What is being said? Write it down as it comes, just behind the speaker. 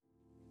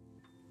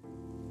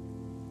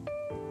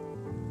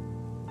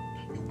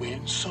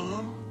win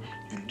some,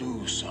 you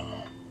lose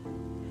some.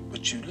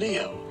 But you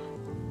live.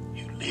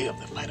 You live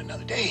to fight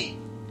another day.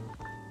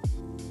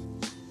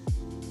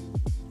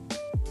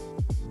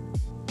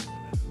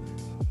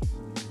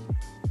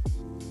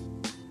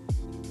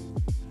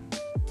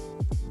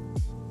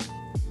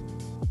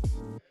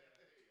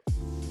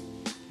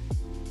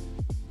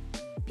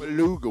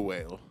 Beluga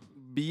whale.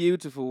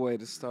 Beautiful way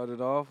to start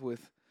it off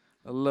with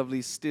a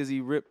lovely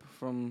stizzy rip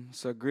from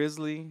Sir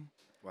Grizzly.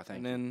 Well,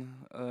 thank and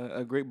you. then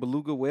a great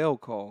beluga whale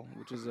call,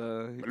 which is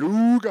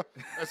Beluga.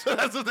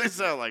 That's what they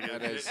sound like.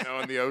 That is. You know,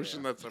 in the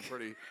ocean, that's a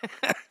pretty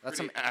That's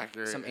some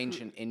accurate. some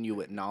ancient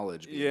Inuit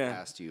knowledge being Yeah.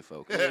 passed to you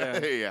folks.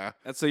 yeah.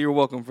 That's so you're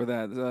welcome for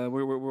that.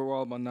 We're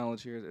all about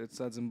knowledge here at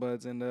Suds and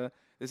Buds, and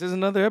this is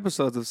another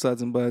episode of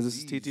Suds and Buds. This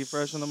is TT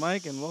Fresh on the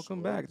mic, and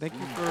welcome back. Thank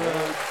you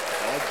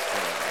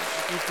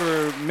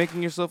for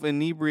making yourself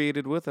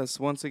inebriated with us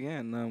once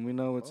again. We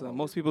know it's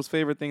most people's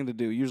favorite thing to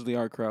do. Usually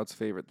our crowd's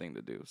favorite thing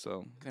to do.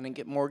 So Couldn't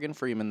get Morgan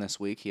Freeman this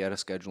week. He had a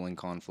scheduling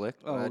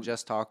conflict. But I Oh.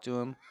 just talked to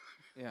him.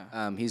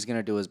 yeah, He's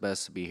gonna do his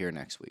best to be here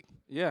next week.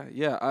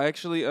 yeah. I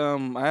actually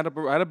I had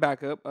a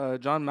backup.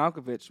 John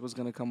Malkovich was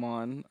gonna come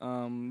on,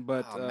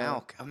 but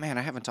Malk. Oh man,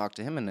 I haven't talked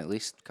to him in at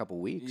least a couple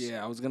weeks.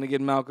 Yeah, I was gonna get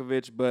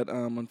Malkovich, but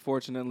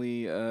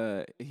unfortunately,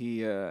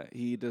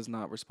 he does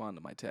not respond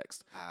to my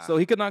text, so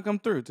he could not come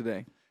through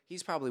today.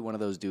 He's probably one of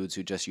those dudes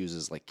who just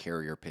uses like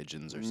carrier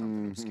pigeons or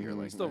something obscure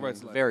like Still that.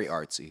 writes letters. Very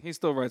artsy. He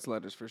still writes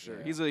letters for sure.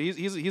 Yeah.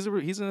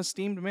 He's an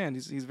esteemed man.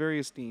 He's very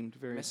esteemed.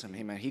 Very Miss him.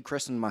 Hey man, he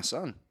christened my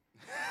son.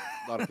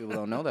 A lot of people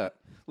don't know that.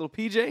 little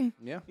PJ.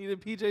 Yeah. He did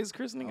PJ's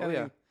christening. Oh,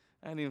 yeah.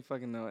 I didn't even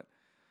fucking know it.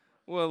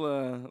 Well,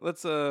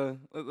 let's go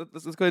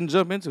ahead and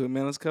jump into it,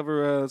 man. Let's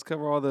cover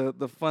all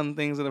the fun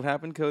things that have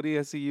happened. Cody,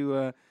 I see you.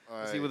 I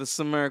see you with a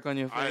smirk on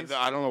your face.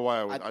 I don't know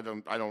why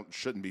I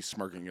shouldn't be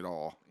smirking at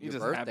all. Your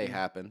just birthday happy.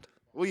 happened.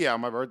 Well, yeah,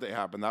 my birthday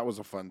happened. That was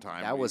a fun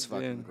time. That was Yeah.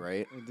 fucking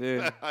great. It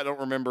did. I don't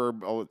remember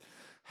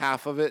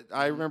half of it.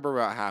 I remember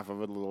about half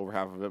of it, a little over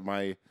half of it.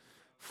 My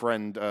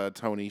friend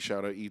Tony,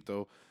 shout out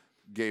Ito,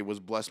 was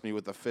blessed me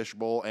with a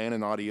fishbowl and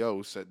an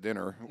adios at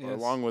dinner, Yes.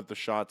 along with the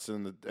shots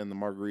and the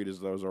margaritas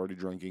that I was already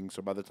drinking.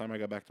 So by the time I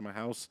got back to my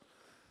house,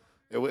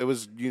 it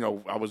was,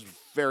 I was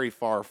very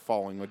far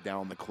falling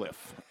down the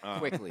cliff.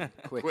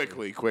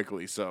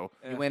 Quickly. So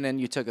You went in,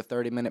 you took a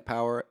 30-minute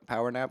power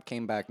nap,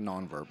 came back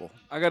nonverbal.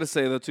 I gotta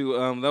say though too,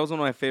 that was one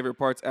of my favorite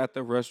parts at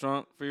the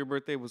restaurant for your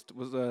birthday was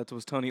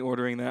Tony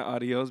ordering that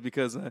adios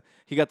because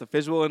he got the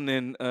visual and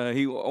then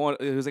he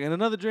was like, and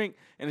another drink,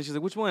 and then she's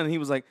like, which one? And he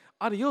was like,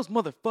 adios,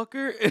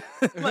 motherfucker,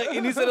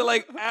 and he said it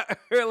like at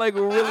her like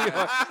really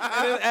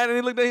hard, and then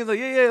he looked at him, he's like,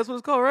 yeah, that's what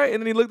it's called, right?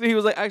 And then he looked at, he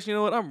was like, actually, you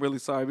know what? I'm really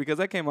sorry because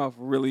that came off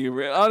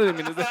really. I didn't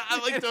mean to say. I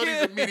like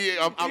Tony's immediate.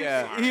 I'm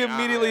sorry. He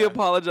immediately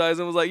apologized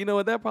and was like, you know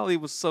what? That probably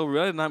was so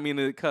rude. I did not mean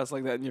to cuss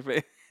like that in your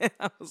face.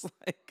 I was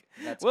like,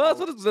 that's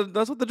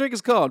what the drink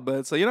is called.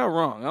 But so you're not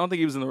wrong. I don't think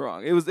he was in the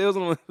wrong. It was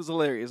a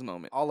hilarious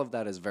moment. All of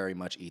that is very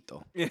much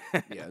Ito. Yeah.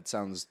 Yeah, it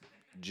sounds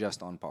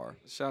just on par.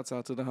 Shouts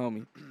out to the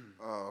homie.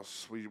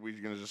 So we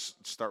gonna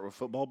just start with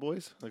football,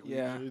 boys? Like we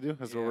Yeah. usually do.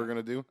 That's what Yeah. we're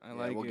gonna do. I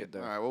like we'll it. get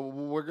there. All right. Well,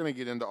 we're gonna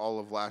get into all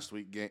of last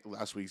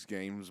week's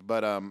games,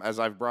 but as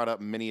I've brought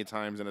up many a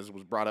times, and as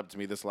was brought up to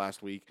me this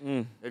last week,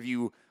 if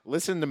you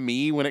listen to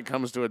me when it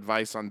comes to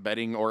advice on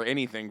betting or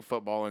anything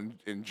football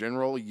in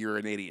general, you're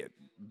an idiot.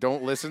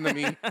 Don't listen to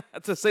me.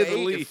 To say the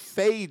least.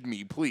 Fade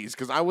me, please,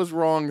 because I was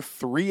wrong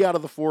 3 out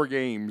of the 4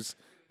 games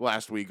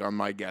last week on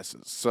my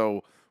guesses.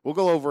 So we'll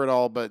go over it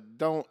all, but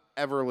don't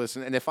ever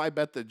listen. And if I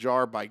bet the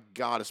jar, by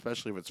God,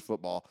 especially if it's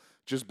football,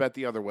 just bet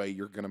the other way.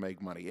 You're going to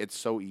make money. It's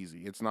so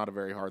easy. It's not a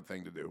very hard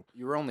thing to do.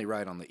 You were only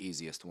right on the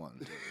easiest one,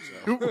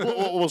 too.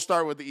 So. We'll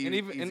start with the And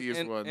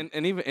easiest one.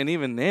 and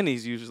even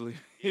Nanny's usually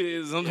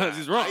sometimes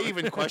he's wrong. I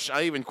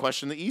even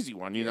question the easy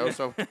one,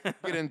 So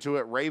get into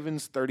it.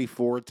 Ravens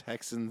 34,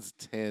 Texans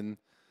 10.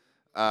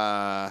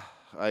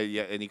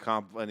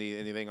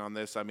 Anything on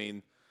this? I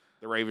mean,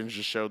 the Ravens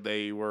just showed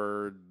they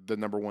were the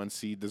number 1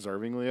 seed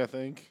deservingly, I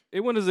think. It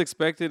went as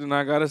expected, and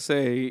I gotta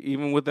say,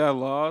 even with that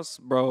loss,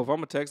 bro, if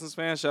I'm a Texans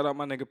fan, shout out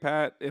my nigga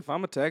Pat. If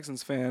I'm a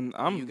Texans fan,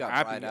 I'm You got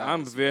happy. fried out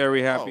I'm this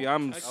very happy. Oh,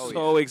 I'm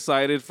so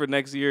excited for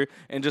next year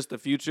and just the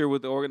future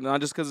with the organ.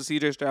 Not just because of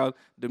CJ Stroud,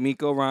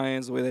 D'Amico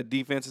Ryans, the way that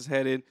defense is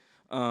headed.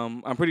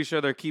 I'm pretty sure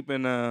they're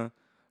keeping what's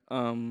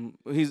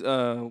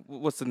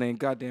the name?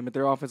 God damn it,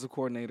 their offensive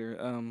coordinator.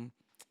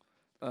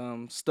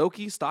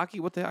 Stocky,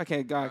 what the hell? I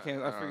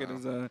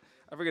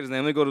forget his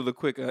name. Let me go to the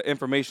quick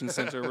information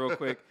center real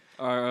quick.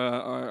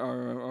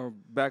 Our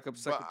backup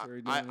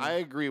secretary. I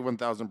agree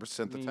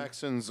 1,000%. The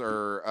Texans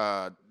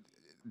are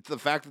the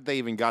fact that they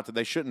even got to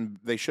they shouldn't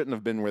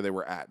have been where they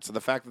were at. So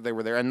the fact that they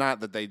were there, and not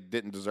that they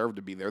didn't deserve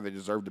to be there, they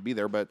deserved to be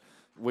there. But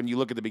when you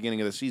look at the beginning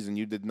of the season,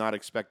 you did not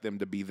expect them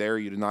to be there.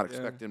 You did not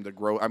expect them to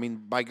grow. I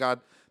mean, by God,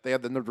 they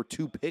had the number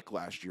 2 pick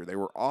last year. They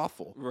were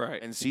awful.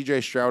 Right. And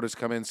C.J. Stroud has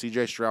come in.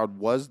 C.J. Stroud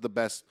was the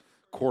best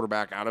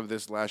quarterback out of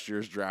this last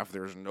year's draft.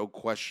 There's no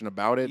question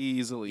about it.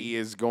 Easily. He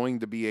is going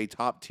to be a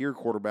top-tier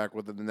quarterback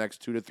within the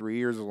next 2 to 3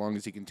 years as long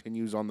as he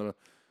continues on the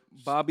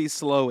Bobby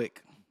Slowick.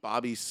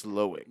 Bobby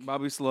Slowick.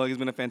 Bobby Slug has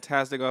been a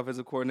fantastic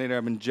offensive coordinator.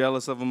 I've been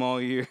jealous of him all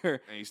year. And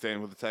he's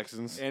staying with the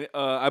Texans. And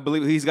I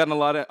believe he's gotten a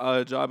lot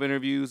of job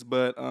interviews,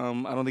 but I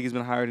don't think he's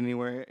been hired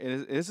anywhere.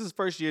 It's his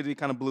first year that he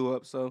kind of blew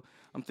up, so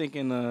I'm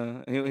thinking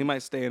he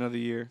might stay another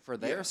year. For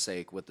their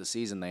sake, with the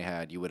season they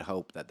had, you would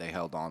hope that they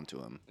held on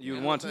to him.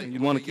 You'd want to. You'd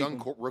With want a to keep young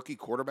him. rookie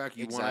quarterback.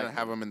 You want to Exactly.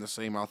 have him in the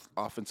same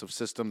offensive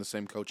system, the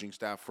same coaching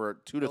staff for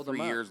 2 to Build him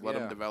 3 up, years. Let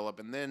him yeah. develop,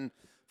 and then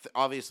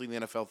obviously in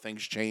the NFL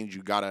things change.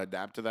 You got to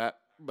adapt to that,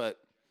 but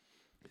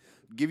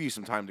give you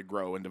some time to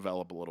grow and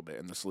develop a little bit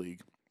in this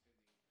league.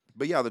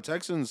 But yeah, the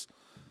Texans.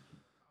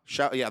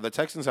 The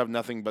Texans have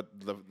nothing but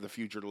the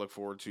future to look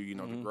forward to. You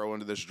know, to grow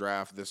into this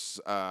draft. This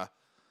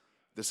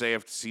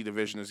AFC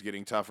division is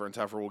getting tougher and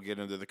tougher. We'll get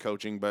into the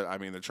coaching, but I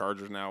mean the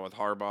Chargers now with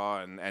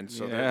Harbaugh, and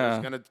so there's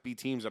going to be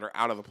teams that are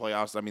out of the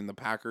playoffs. I mean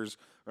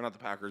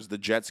the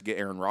Jets get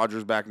Aaron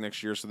Rodgers back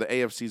next year, so the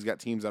AFC's got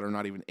teams that are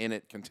not even in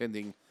it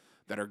contending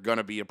that are going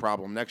to be a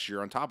problem next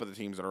year on top of the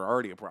teams that are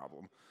already a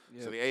problem.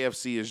 So the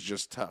AFC is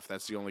just tough.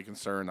 That's the only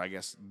concern, I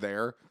guess,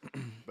 there.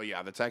 But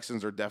yeah, the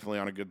Texans are definitely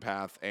on a good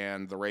path,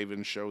 and the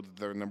Ravens showed that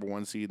they're number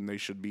 1 seed, and you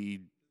should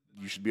be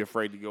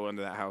afraid to go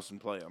into that house and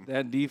play them.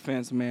 That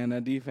defense, man,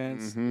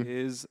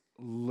 is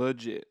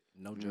legit.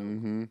 No joke.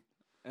 Mm-hmm.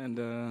 And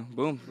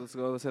boom, let's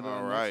go. Let's head All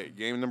on. right,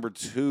 game number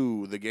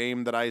 2, the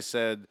game that I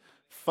said,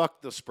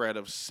 fuck the spread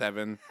of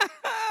 7.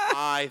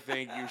 I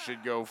think you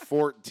should go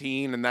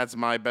 14, and that's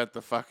my bet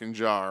the fucking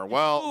jar.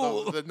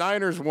 Well, the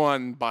Niners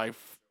won by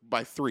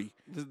 3.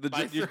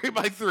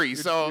 By 3.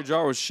 So Your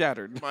jaw was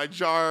shattered. my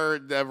jar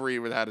never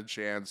even had a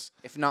chance.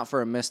 If not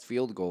for a missed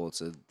field goal,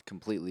 it's a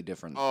completely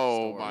different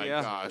Oh story. my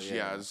Yeah. gosh,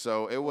 yeah.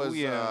 So it was.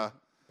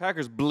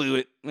 Packers blew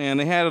it, man.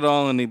 They had it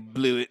all and they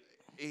blew it.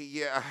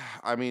 Yeah,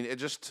 I mean, it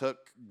just took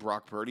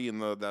Brock Purdy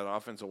and that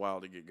offense a while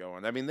to get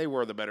going. I mean, they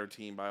were the better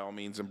team by all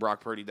means, and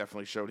Brock Purdy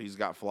definitely showed he's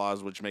got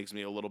flaws, which makes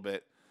me a little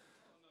bit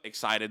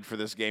excited for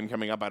this game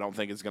coming up. I don't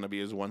think it's going to be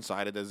as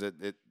one-sided as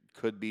it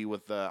could be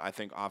with, I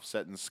think,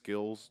 offset and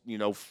skills,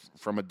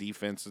 from a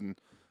defense and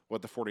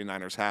what the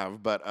 49ers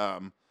have. But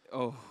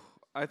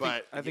I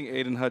think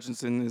Aiden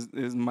Hutchinson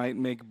is might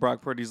make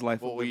Brock Purdy's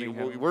life a living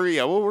hell.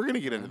 we're going to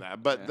get into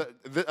that.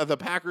 But the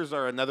Packers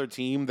are another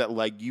team that,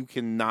 like, you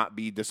cannot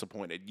be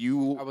disappointed.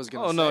 I was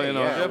gonna Oh, say, no,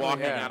 yeah, definitely,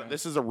 Walking yeah. out of,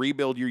 this is a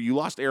rebuild year. You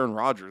lost Aaron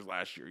Rodgers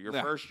last year. Your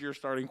Yeah. first year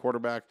starting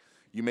quarterback.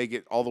 You make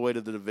it all the way to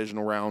the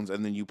divisional rounds,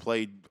 and then you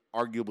played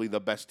arguably the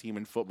best team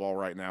in football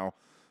right now,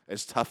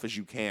 as tough as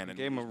you can. And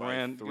Gave him a lose by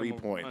run. 3 Gave him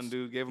a points. run,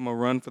 dude. Gave him a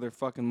run for their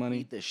fucking money.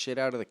 beat the shit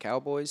out of the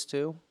Cowboys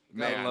too.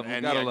 Man, love 'em.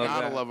 and Gotta yeah, love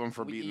gotta that. love them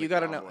for beating You the got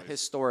to know Cowboys.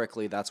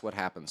 historically that's what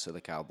happens to the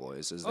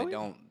Cowboys is they yeah.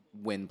 don't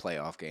win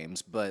playoff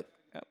games, but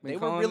Been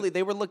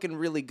they were looking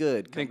really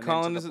good Been coming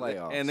calling into this, the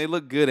playoffs. and they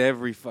look good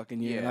every fucking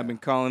year. And I've Yeah. been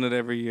calling it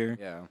every year.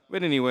 Yeah.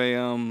 But anyway,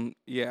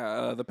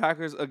 the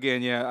Packers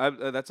again. Yeah,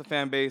 that's a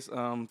fan base.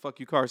 Fuck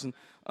you, Carson.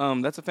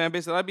 That's a fan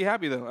base that I'd be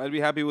happy though. I'd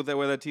be happy with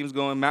where that team's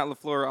going. Matt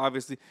LaFleur,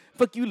 obviously.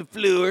 Fuck you,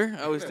 LaFleur.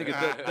 I always think of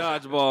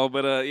dodgeball,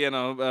 but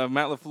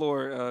Matt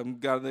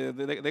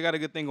LaFleur they got a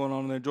good thing going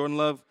on in there. Jordan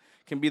Love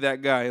can be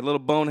that guy. A little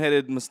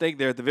boneheaded mistake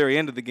there at the very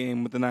end of the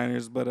game with the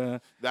Niners,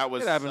 but That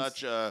was it happens.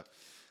 such a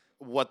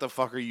what the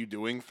fuck are you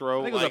doing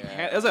throw. I think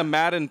it was a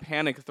Madden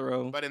panic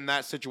throw. But in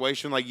that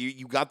situation, like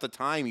you got the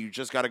time. You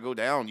just got to go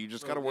down. You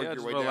just got to work yeah, your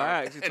just way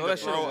relax. down. You throw and that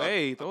to shit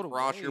away. Throw it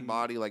across your away.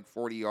 body like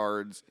 40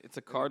 yards. It's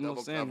a cardinal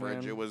Double sin, coverage.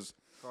 man. It was.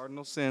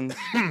 Cardinal sin.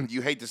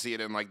 You hate to see it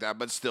in like that,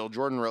 but still,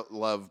 Jordan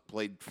Love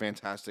played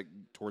fantastic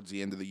towards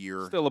the end of the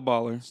year. Still a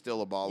baller.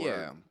 Still a baller.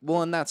 Yeah.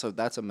 Well, and that's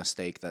a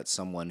mistake that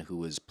someone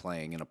who is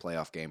playing in a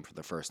playoff game for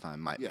the first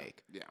time might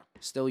make. Yeah.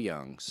 Still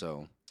young,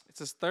 so It's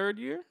his third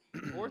year,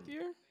 fourth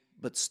year.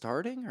 but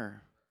starting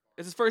or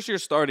It's his first year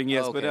starting,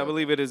 yes, but Okay, I okay.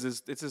 believe it's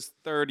his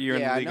third year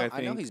in the league. I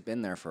know he's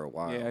been there for a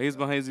while. Yeah, he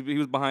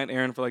was behind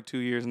Aaron for like 2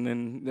 years, and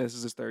then this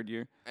is his third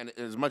year. And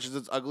as much as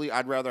it's ugly,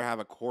 I'd rather have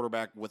a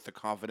quarterback with the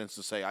confidence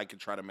to say I could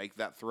try to make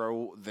that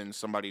throw than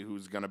somebody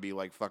who's gonna be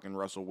like fucking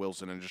Russell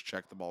Wilson and just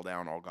check the ball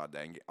down all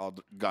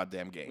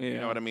goddamn game. You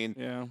know what I mean?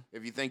 Yeah.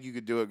 If you think you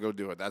could do it, go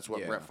do it. That's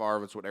what Yeah. Brett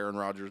Favre. It's what Aaron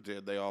Rodgers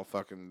did. They all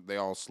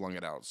slung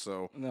it out.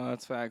 So No,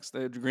 that's facts.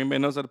 Green Bay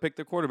knows how to pick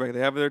their quarterback. They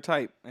have their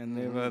type, and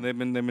they've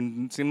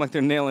been seem like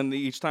they're nailing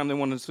each time they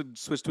want to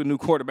switch to a new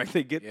quarterback.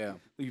 They get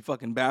you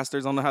fucking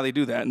bastards. I don't know how they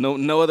do that.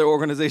 No other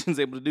organization's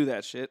able to do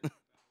that shit.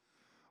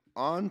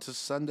 on to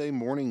Sunday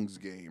morning's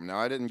game. Now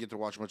I didn't get to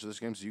watch much of this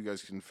game, so you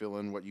guys can fill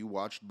in what you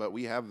watched. But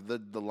we have the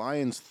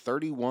Lions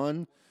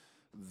 31,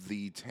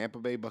 the Tampa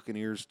Bay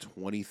Buccaneers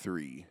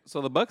 23.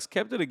 So the Bucks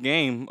kept it a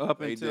game up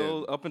They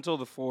until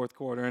the fourth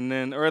quarter, and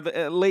then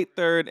the late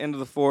third, end of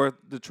the fourth,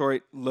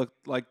 Detroit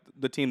looked like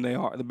the team they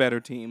are, the better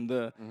team,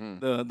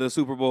 the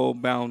Super Bowl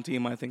bound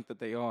team. I think that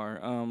they are.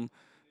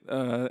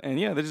 And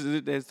yeah,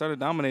 they started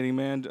dominating.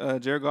 Man,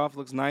 Jared Goff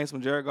looks nice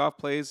when Jared Goff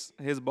plays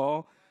his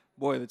ball.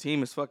 Boy, the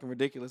team is fucking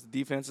ridiculous. The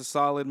defense is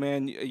solid,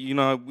 man.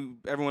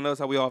 Everyone knows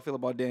how we all feel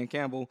about Dan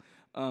Campbell.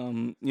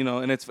 And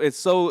it's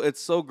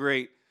so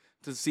great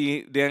to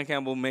see Dan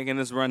Campbell making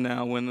this run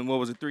now. When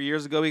 3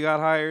 years ago he got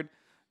hired,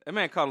 That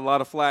man caught a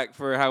lot of flack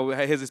for how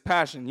his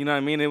passion. You know what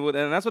I mean?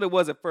 And that's what it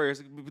was at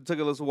first. It took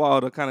a little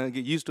while to kind of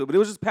get used to it, but it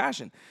was just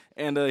passion.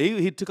 And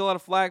he took a lot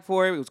of flack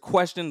for it. It was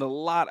questioned a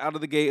lot out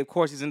of the gate. Of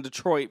course, he's in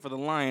Detroit for the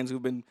Lions,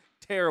 who've been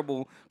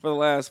terrible for the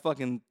last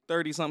fucking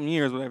 30-something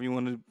years, whatever you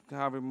want to,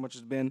 however much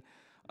it's been.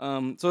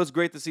 So it's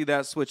great to see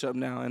that switch up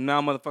now. And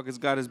now motherfuckers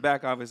got his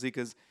back, obviously,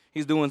 because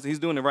he's doing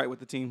it right with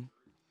the team.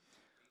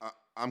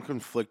 I'm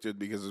conflicted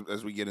because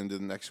as we get into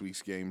the next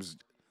week's games,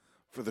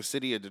 for the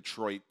city of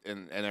Detroit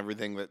and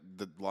everything that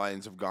the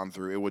Lions have gone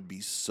through, it would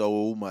be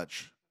so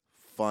much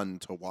fun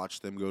to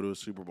watch them go to a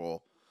Super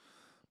Bowl.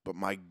 But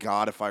my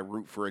God, if I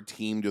root for a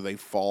team, do they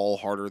fall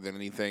harder than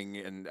anything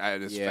and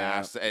as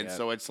fast? And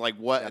so it's like,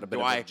 what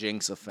do I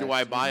jinx effect. do?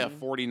 I buy a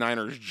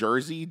 49ers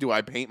jersey? Do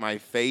I paint my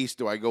face?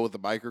 Do I go with the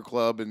biker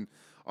club and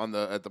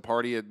at the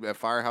party at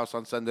Firehouse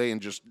on Sunday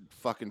and just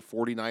fucking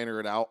 49er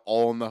it out,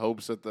 all in the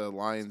hopes that the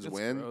Lions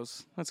win?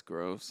 Gross. That's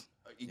gross.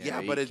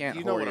 Yeah, you but can't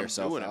you know whore what I'm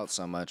yourself doing. out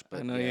so much.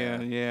 But I know,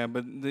 yeah,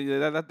 but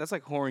that's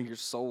like whoring your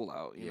soul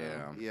out. You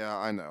know? Yeah,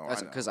 I know.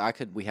 That's because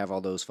we have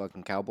all those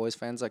fucking Cowboys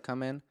fans that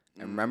come in.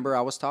 And remember,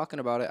 I was talking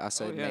about it. I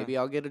said maybe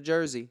I'll get a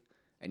jersey,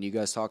 and you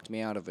guys talked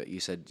me out of it. You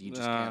said you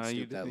just can't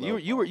stoop that low.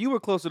 You were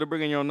closer to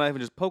bringing your own knife and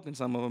just poking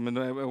some of them and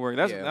at work.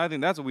 I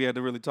think that's what we had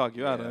to really talk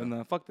you out of.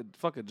 And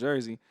fuck a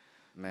jersey.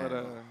 Man.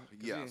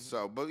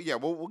 But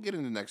we'll get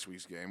into next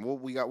week's game.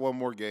 We got one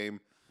more game.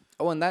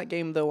 Oh, and that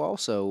game though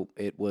also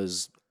it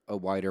was a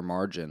wider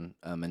margin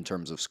in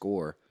terms of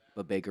score,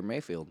 but Baker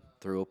Mayfield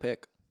threw a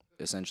pick,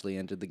 essentially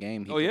ended the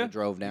game. He could have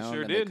drove down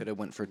and they could have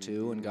went for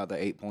 2 and got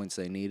the 8 points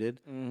they needed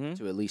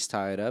to at least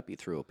tie it up. He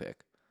threw a pick.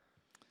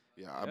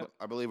 Yeah,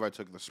 I believe I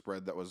took the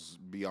spread that was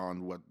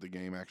beyond what the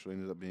game actually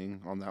ended up being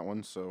on that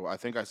one. So I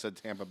think I said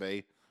Tampa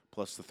Bay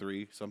plus the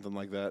 3, something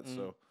like that.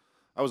 So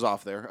I was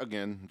off there.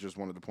 Again, just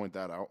wanted to point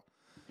that out.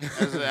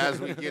 As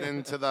we get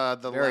into the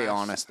Very last,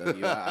 honest of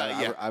you.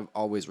 I've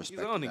always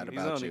respected that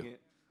about you.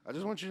 I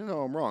just want you to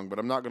know I'm wrong, but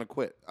I'm not going to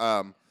quit.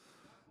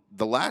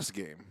 The last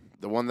game,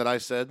 the one that I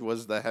said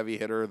was the heavy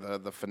hitter,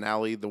 the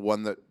finale, the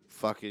one that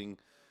fucking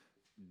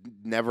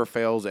never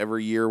fails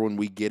every year when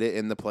we get it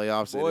in the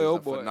playoffs. It is a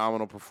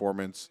phenomenal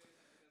performance.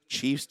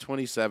 Chiefs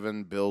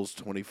 27, Bills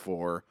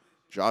 24.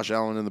 Josh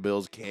Allen and the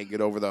Bills can't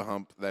get over the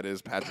hump that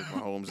is Patrick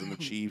Mahomes and the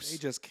Chiefs. They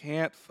just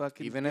can't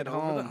fucking Even get at over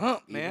home. the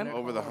hump, Even man. at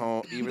Over the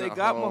home. Even They at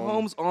got home.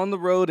 Mahomes on the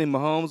road, and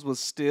Mahomes was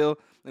still.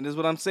 And this is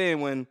what I'm saying.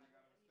 When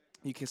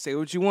you can say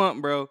what you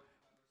want, bro,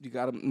 you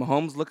got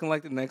Mahomes looking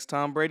like the next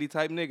Tom Brady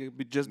type nigga.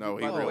 But just No,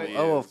 he by the really way, is.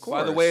 Oh, of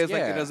course. By the way, it's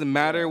like Yeah. it doesn't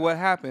matter what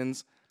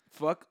happens.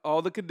 Fuck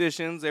all the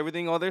conditions,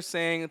 everything. All they're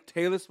saying,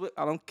 Taylor Swift.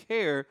 I don't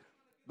care.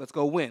 Let's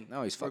go win.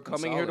 No, he's We're fucking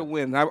coming here to solid.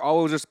 win. I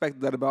always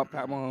respected that about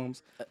Pat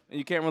Mahomes. And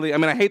you can't really. I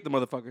mean, I hate the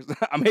motherfuckers.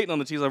 I'm hating on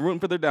the Chiefs. I'm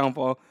rooting for their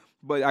downfall.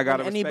 But I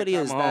gotta When respect anybody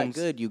Pat is Mahomes. that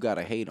good, you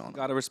gotta hate on them.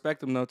 Gotta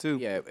respect them though too.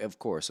 Yeah, of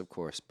course.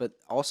 But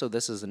also,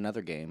 this is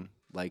another game,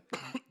 like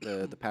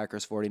the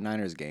Packers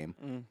 49ers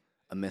game,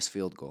 a missed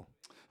field goal.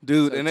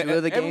 Dude. So and two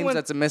of the games, everyone-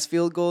 that's a missed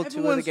field goal. 2 of the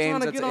everyone's trying games,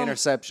 to that's get an on-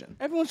 interception.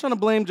 Everyone's trying to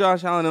blame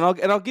Josh Allen, and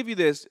I'll give you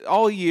this.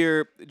 All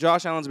year,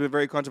 Josh Allen's been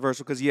very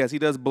controversial because yes, he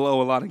does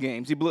blow a lot of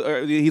games.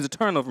 He's a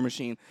turnover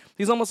machine.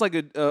 He's almost like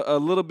a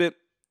little bit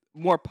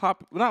more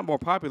not more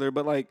popular,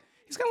 but like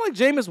he's kind of like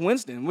Jameis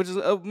Winston, which is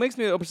makes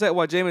me upset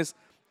why Jameis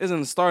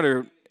isn't a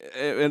starter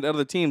in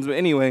other teams. But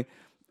anyway,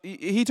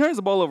 he turns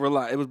the ball over a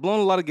lot. It was blowing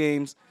a lot of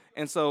games,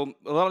 and so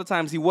a lot of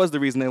times he was the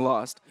reason they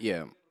lost.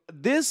 Yeah.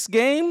 This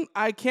game,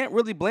 I can't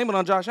really blame it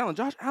on Josh Allen.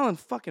 Josh Allen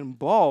fucking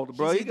balled,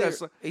 bro.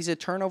 He's a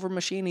turnover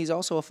machine. He's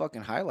also a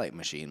fucking highlight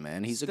machine,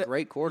 man. He's a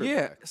great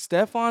quarterback. Yeah,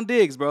 Stephon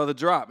Diggs, bro, the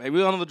drop. Hey,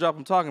 we all know the drop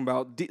I'm talking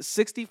about.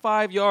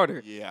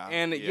 65-yarder. Yeah,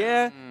 And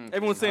yeah.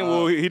 everyone's saying,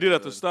 well, he did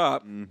have to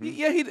stop.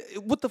 Yeah,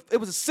 it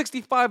was a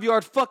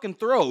 65-yard fucking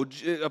throw.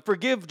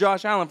 Forgive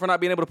Josh Allen for not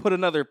being able to put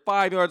another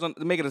 5 yards on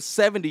to make it a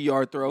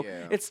 70-yard throw.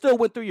 Yeah. It still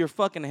went through your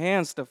fucking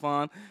hands,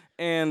 Stephon.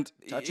 And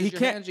Touches he your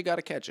can't. hands, you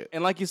gotta catch it.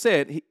 And like you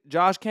said,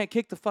 Josh can't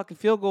kick the fucking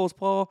field goals,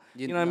 Paul.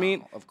 You know what I mean?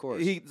 No, of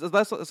course.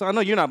 So I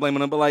know you're not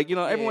blaming him, but like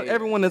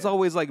everyone that's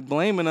always like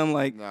blaming him,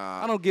 like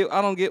Nah. I don't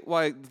get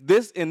why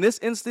in this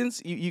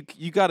instance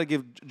you got to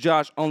give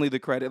Josh only the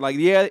credit. Like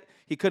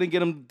he couldn't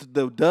get him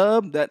the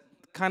dub. That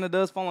kind of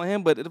does fall on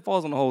him, but it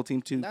falls on the whole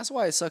team too. That's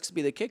why it sucks to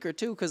be the kicker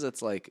too, because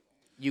it's like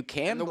you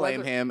can the blame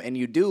weather- him, and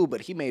you do,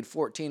 but he made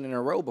 14 in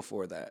a row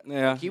before that.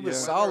 Yeah, He was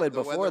yeah. solid The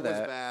before weather that.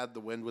 was bad. The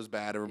wind was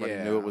bad. Everybody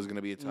Yeah. knew it was going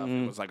to be tough.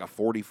 It was like a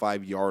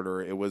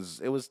 45-yarder. It was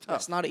tough.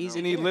 That's not easy.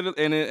 And he kick.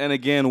 literally and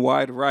again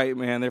wide right,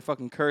 man. They're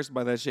fucking cursed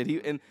by that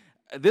shit. And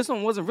this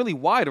one wasn't really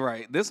wide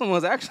right. This one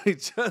was actually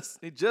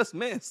he just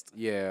missed.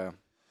 Yeah.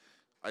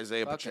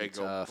 Isaiah Fucking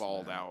Pacheco tough,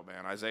 balled man. out,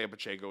 man. Isaiah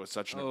Pacheco is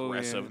such an Oh,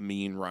 aggressive, yeah.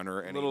 mean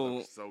runner, and he Little-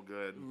 looks so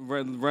good.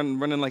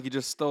 Running like he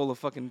just stole a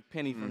fucking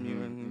penny from you.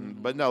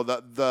 And But no,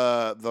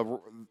 the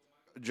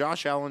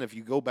Josh Allen, if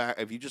you go back,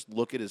 if you just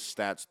look at his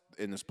stats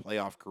in his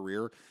playoff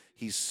career,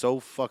 he's so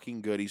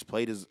fucking good. He's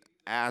played his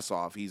ass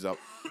off. He's a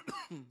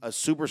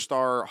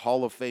superstar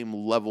Hall of Fame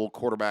level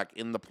quarterback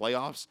in the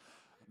playoffs.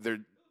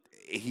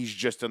 he's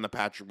just in the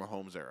Patrick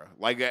Mahomes era.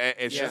 Like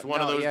it's just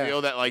one of those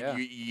deal that like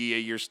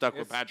you're stuck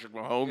with Patrick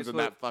Mahomes, and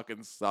that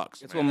fucking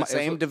sucks. It's the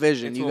same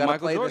division. You got to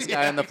play this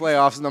guy in the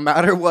playoffs no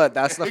matter what.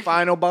 That's the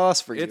final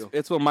boss for you.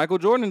 It's what Michael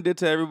Jordan did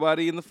to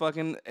everybody in the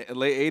fucking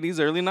late 80s,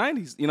 early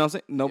 90s. You know what I'm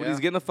saying? Nobody's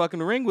getting a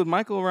fucking ring with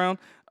Michael around.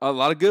 A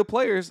lot of good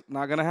players.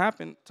 Not going to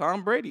happen.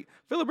 Tom Brady.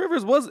 Phillip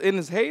Rivers was in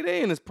his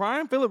heyday, in his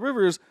prime. Phillip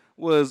Rivers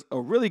was a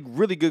really,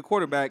 really good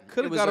quarterback.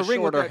 Could have got a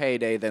ring with that. Shorter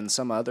heyday than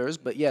some others,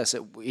 but yes,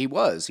 he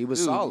was. He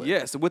was solid.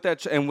 Yes, with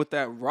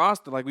that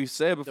roster, like we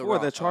said before,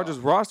 that Chargers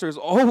roster has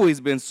always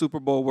been Super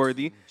Bowl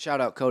worthy.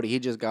 Shout out Cody. He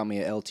just got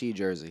me a LT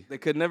jersey. They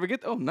could never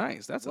get. Oh,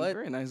 nice. That's a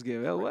very nice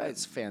gift.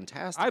 It's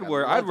fantastic.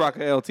 I'd rock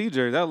a LT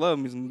jersey. I love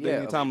me some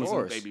Danny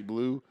Tomlinson. Baby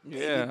blue.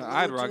 Yeah,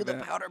 I'd rock that.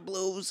 The powder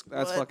blues.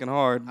 That's fucking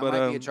hard. But I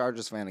might be a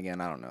Chargers fan again.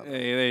 I don't know.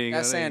 Hey, there you go.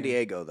 That's San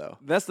Diego though.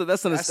 That's the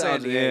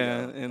nostalgia.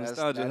 Yeah, and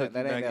nostalgia.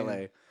 That ain't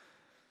LA.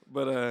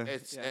 But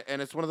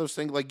it's one of those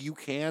things like you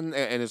can,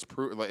 and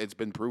it's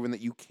been proven that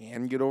you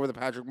can get over the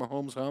Patrick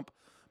Mahomes hump.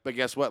 But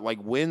guess what? Like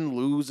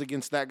lose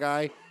against that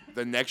guy,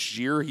 the next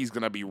year he's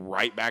gonna be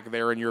right back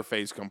there in your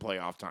face come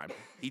playoff time.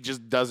 He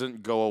just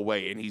doesn't go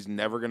away, and he's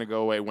never gonna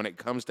go away. When it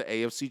comes to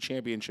AFC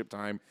Championship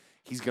time,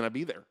 he's gonna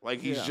be there. Like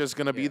he's just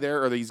gonna be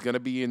there, or he's gonna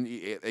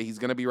be he's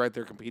gonna be right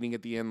there competing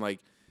at the end. Like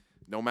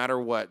no matter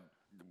what.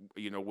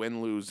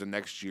 Win, lose, the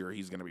next year,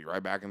 he's going to be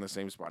right back in the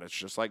same spot. It's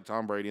just like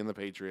Tom Brady and the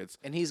Patriots.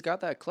 And he's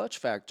got that clutch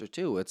factor,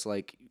 too. It's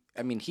like,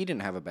 I mean, he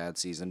didn't have a bad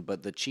season,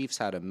 but the Chiefs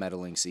had a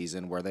meddling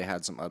season where they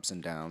had some ups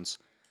and downs.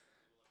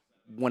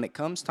 When it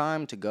comes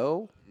time to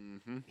go,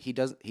 he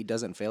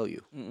doesn't fail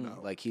you. No.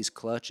 Like, he's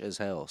clutch as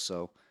hell.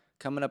 So,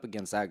 coming up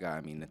against that guy,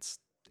 I mean,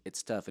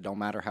 it's tough. It don't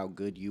matter how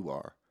good you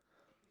are.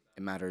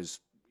 It matters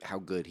how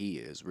good he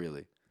is,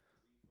 really.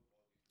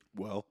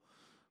 Well,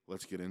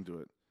 let's get into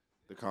it.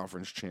 The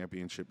conference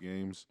championship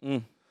games.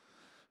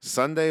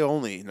 Sunday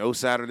only, no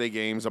Saturday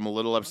games. I'm a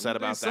little upset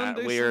about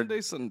that. We're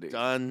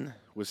done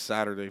with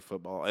Saturday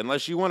football,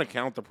 unless you want to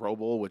count the Pro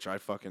Bowl, which I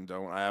fucking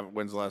don't.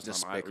 When's the last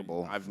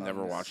time I've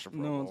never watched a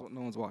Pro Bowl?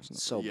 No one's watching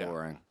it. So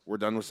boring. We're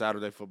done with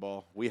Saturday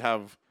football. We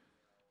have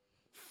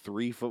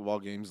 3 football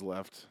games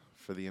left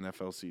for the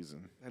NFL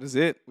season. That is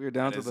it. We're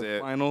down to the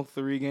final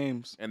 3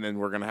 games. And then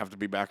we're going to have to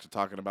be back to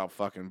talking about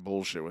fucking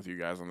bullshit with you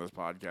guys on this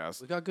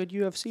podcast. We got good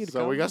UFC to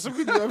come. So we got some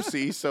good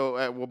UFC.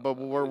 So but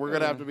we're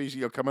going to have to be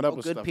coming up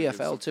with good stuff.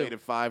 PFL too. 8 at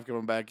 5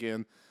 coming back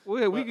in. Well,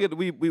 yeah,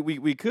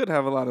 we could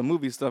have a lot of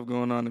movie stuff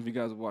going on if you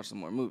guys would watch some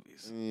more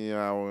movies.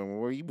 Yeah,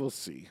 we'll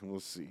see. We'll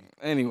see.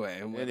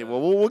 Anyway,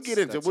 we'll get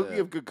into it. We'll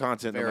give good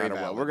content no matter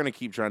what. We're going to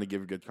keep trying to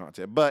give good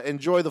content. But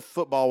enjoy the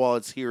football while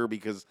it's here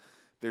because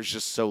there's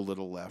just so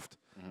little left.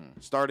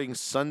 Starting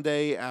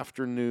Sunday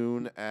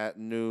afternoon at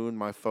noon,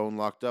 my phone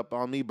locked up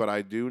on me, but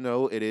I do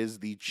know it is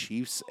the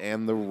Chiefs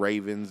and the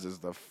Ravens is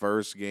the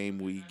first game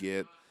we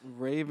get.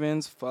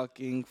 Ravens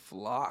fucking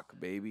flock,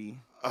 baby.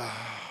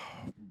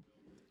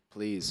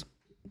 Please.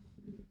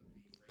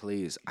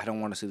 I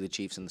don't want to see the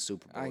Chiefs in the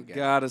Super Bowl again. I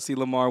gotta see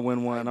Lamar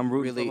win one. I'm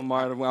rooting for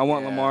Lamar to win. I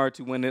want Lamar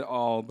to win it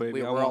all,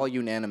 baby. We're all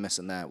unanimous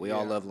in that. We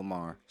all love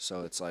Lamar,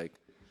 so it's like.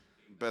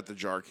 Bet the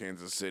jar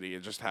Kansas City.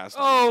 It just has to.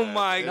 Oh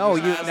my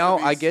God! No,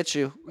 I get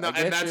you. No,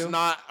 and that's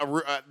not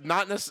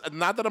not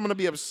that I'm going to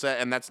be upset,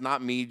 and that's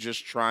not me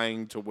just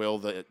trying to will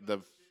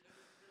the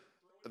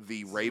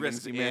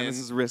Ravens in. Man, this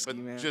is risky,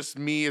 but man. Just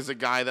me as a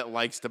guy that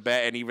likes to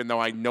bet, and even though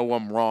I know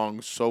I'm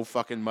wrong so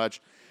fucking much.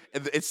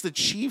 It's the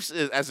Chiefs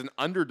as an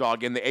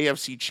underdog in the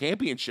AFC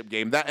Championship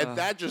game.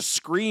 That just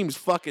screams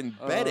fucking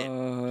bet it.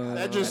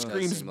 That just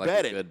screams like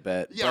bet a it. Good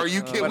bet. Yeah, are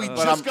you kidding? We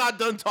just got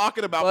done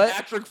talking about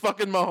Patrick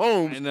fucking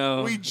Mahomes. I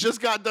know. We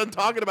just got done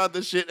talking about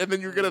this shit, and then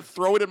you're gonna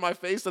throw it in my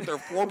face that they're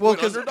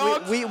 4-point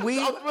underdogs.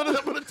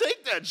 I'm gonna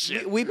take that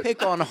shit. We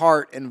pick on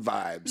heart and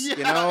vibes.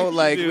 Yeah,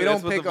 we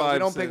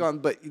don't pick on,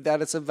 but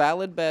that it's a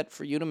valid bet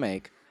for you to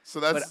make.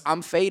 But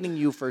I'm fading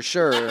you for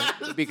sure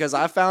because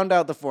I found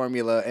out the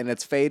formula and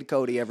it's fade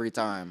Cody every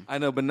time. I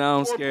know, but now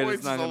I'm scared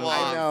it's not going to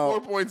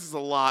work. 4 points is a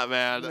lot,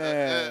 man.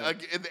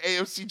 In the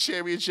AFC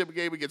Championship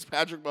game against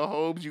Patrick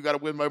Mahomes, you got to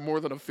win by more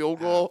than a field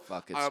goal.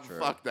 True.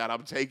 Fuck that.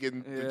 I'm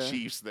taking the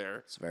Chiefs there.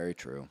 It's very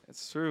true.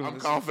 It's true. I'm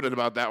confident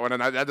about that one,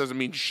 and that doesn't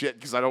mean shit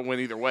because I don't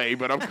win either way,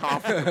 but I'm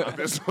confident about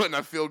this one.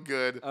 I feel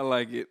good. I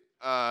like it.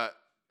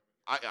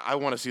 I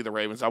want to see the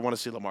Ravens. I want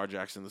to see Lamar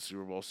Jackson in the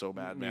Super Bowl so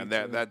bad, man.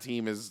 That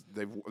team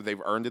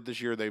they've earned it this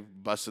year. They've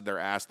busted their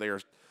ass. They are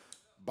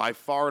by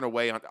far and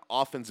away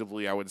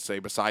offensively, I would say,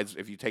 besides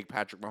if you take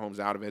Patrick Mahomes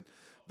out of it,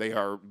 they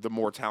are the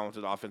more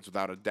talented offense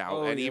without a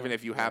doubt. Even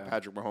if you have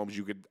Patrick Mahomes,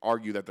 you could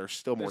argue that they're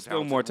still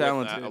more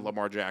talented with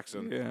Lamar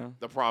Jackson. Yeah.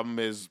 The problem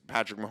is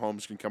Patrick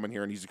Mahomes can come in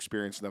here and he's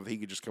experienced enough that he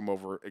could just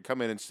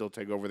come in and still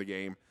take over the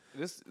game.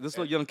 This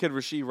little young kid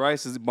Rashee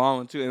Rice is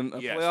balling too, and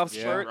playoff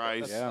shirt.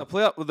 Rice. The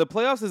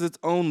playoffs is its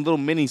own little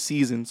mini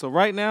season. So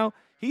right now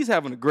he's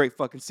having a great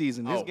fucking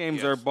season. His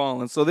games are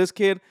balling. So this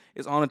kid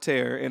is on a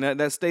tear, and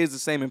that stays the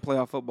same in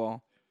playoff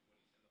football.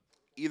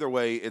 Either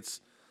way,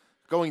 it's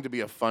going to be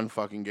a fun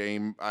fucking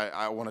game.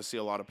 I want to see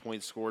a lot of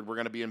points scored. We're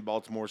going to be in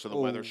Baltimore, so the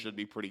weather should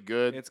be pretty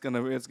good. It's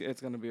gonna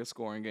be a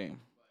scoring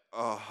game.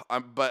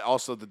 But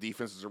also the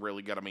defenses are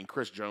really good. I mean,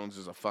 Chris Jones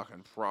is a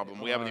fucking problem.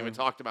 We haven't even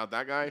talked about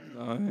that guy.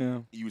 Yeah.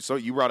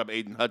 You brought up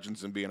Aiden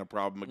Hutchinson being a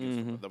problem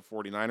against the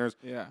 49ers.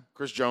 Yeah.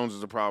 Chris Jones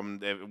is a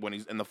problem when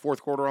he's in the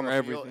fourth quarter on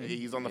the field.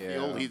 He's on the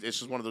field. It's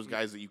just one of those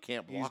guys that you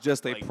can't block. He's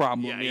just a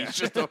problem. Yeah,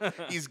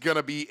 he's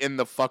gonna be in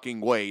the fucking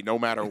way no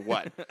matter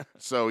what.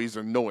 So he's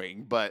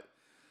annoying, but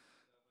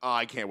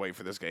I can't wait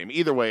for this game.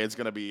 Either way, it's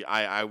gonna be.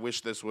 I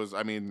wish this was.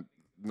 I mean,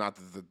 not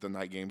that the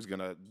night game's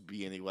gonna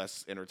be any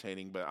less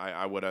entertaining, but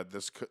I would have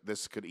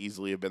this could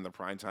easily have been the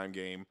primetime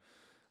game.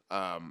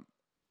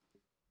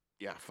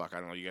 Yeah, fuck. I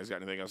don't know. You guys got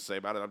anything else to say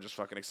about it? I'm just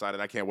fucking excited.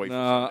 I can't wait.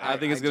 No, I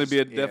think it's going to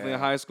be definitely a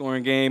high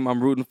scoring game.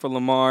 I'm rooting for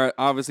Lamar.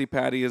 Obviously,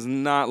 Patty is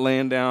not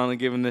laying down and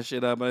giving this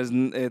shit up, but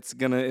it's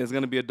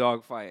gonna be a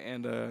dogfight,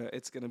 and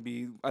it's gonna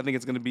be. I think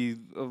it's gonna be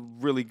a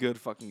really good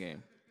fucking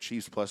game.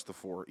 Chiefs plus the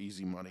 4,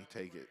 easy money.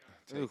 Take it.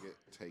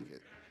 Take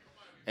it.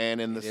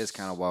 And in it is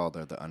kind of wild.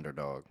 They're the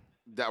underdog.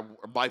 That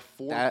by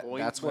 4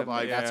 points.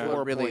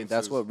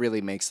 That's what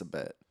really makes the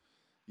bet.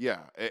 Yeah.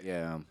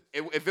 Yeah.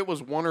 If it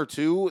was 1 or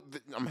 2,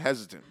 I'm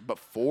hesitant. But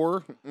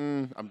 4,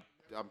 I'm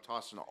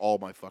tossing all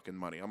my fucking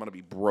money. I'm gonna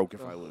be broke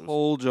if I lose.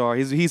 Whole jar.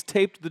 He's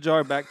taped the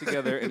jar back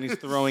together and he's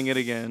throwing it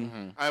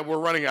again. We're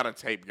running out of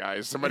tape,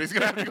 guys. Somebody's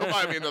gonna have to go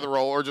buy me another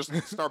roll, or just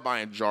start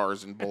buying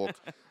jars in bulk.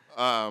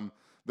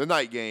 The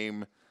night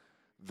game,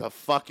 the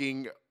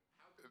fucking.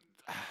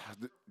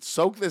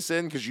 Soak this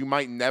in because you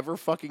might never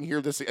fucking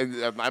hear this. And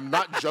I'm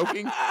not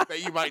joking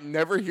that you might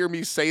never hear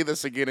me say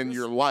this again in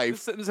your life.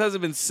 This sentence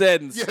hasn't been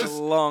said in a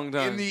long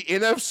time. In the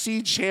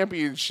NFC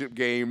Championship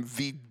game,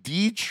 the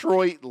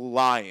Detroit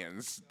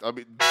Lions.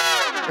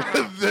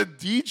 The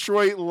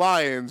Detroit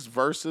Lions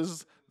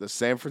versus the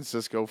San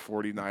Francisco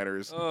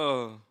 49ers.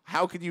 Oh.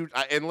 How can you,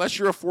 unless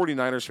you're a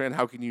 49ers fan,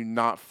 how can you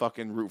not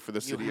fucking root for the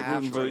city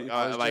of Detroit?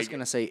 I was just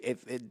gonna say,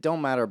 if it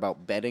don't matter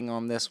about betting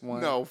on this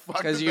one. No, fuck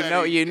because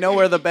you know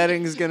where the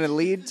betting is gonna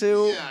lead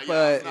to.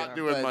 But I'm not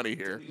doing money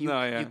here.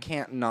 You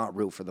can't not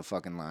root for the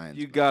fucking Lions.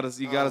 You gotta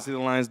see the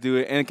Lions do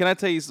it. And can I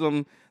tell you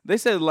something? They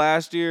said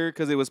last year,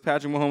 because it was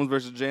Patrick Mahomes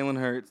versus Jalen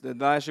Hurts, that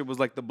last year was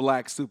like the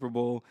black Super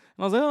Bowl.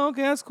 And I was like, oh,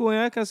 okay, that's cool.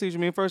 Yeah, I can see what you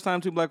mean. First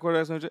time 2 black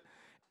quarterbacks.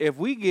 If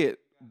we get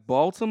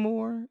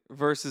Baltimore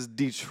versus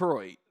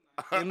Detroit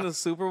in the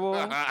Super Bowl,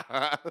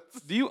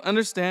 do you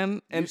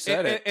understand? And, you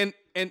said it.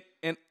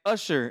 And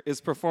Usher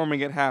is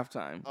performing at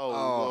halftime. Oh,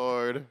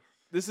 Lord.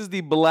 This is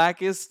the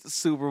blackest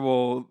Super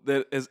Bowl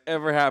that has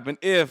ever happened.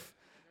 If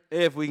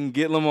we can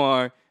get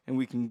Lamar and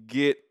we can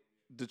get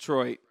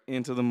Detroit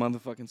into the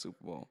motherfucking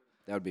Super Bowl.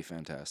 That would be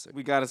fantastic.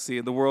 We got to see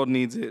it. The world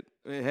needs it.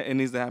 It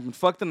needs to happen.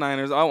 Fuck the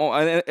Niners.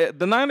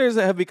 The Niners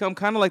have become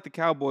kind of like the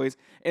Cowboys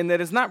in that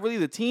it's not really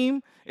the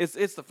team. It's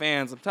the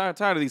fans. I'm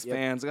tired of these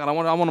fans. God, I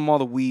want them all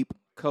to weep,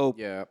 cope.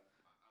 Yeah.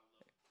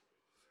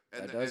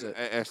 That does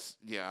it.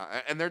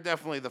 Yeah, and they're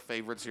definitely the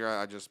favorites here.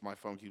 My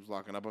phone keeps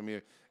locking up on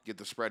me. Get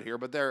the spread here,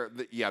 but they're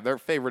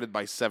favorited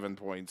by 7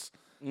 points.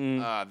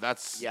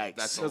 That's a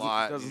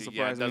lot.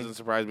 It doesn't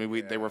surprise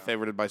me. They were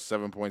favorited by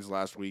 7 points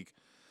last week,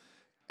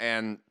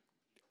 and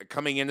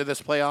coming into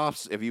this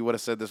playoffs, if you would have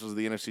said this was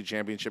the NFC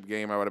Championship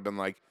game, I would have been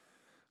like,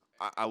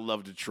 I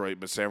love Detroit,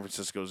 but San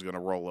Francisco is going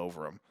to roll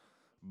over them.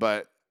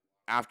 But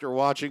after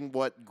watching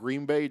what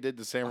Green Bay did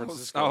to San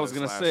Francisco, I was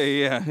going to say,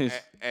 yeah.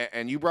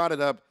 And you brought it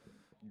up,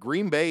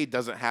 Green Bay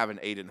doesn't have an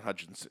Aiden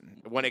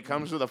Hutchinson. When it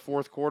comes to the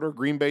fourth quarter,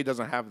 Green Bay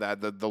doesn't have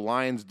that. The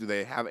Lions, do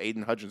they have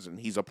Aiden Hutchinson?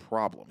 He's a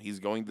problem.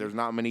 There's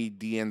not many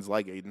DNs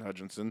like Aiden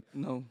Hutchinson.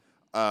 No.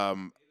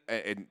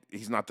 And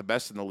he's not the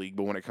best in the league,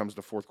 but when it comes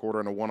to fourth quarter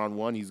and a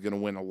one-on-one, he's going to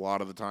win a lot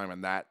of the time,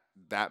 and that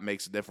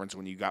makes a difference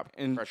when you got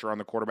pressure on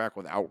the quarterback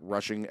without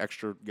rushing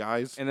extra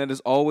guys. And that is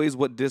always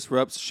what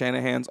disrupts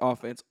Shanahan's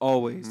offense,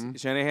 always. Mm-hmm.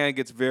 Shanahan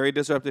gets very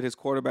disrupted. His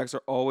quarterbacks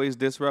are always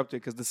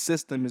disrupted because the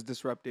system is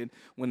disrupted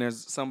when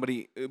there's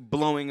somebody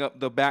blowing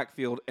up the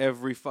backfield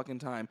every fucking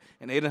time.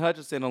 And Aiden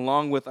Hutchinson,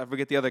 along with, I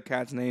forget the other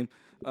cat's name,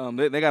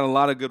 they got a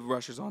lot of good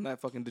rushers on that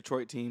fucking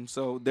Detroit team.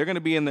 So they're going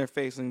to be in their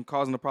face and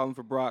causing a problem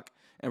for Brock.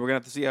 And we're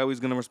going to have to see how he's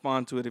going to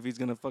respond to it, if he's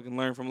going to fucking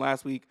learn from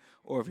last week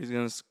or if he's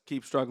going to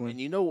keep struggling.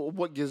 And you know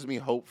what gives me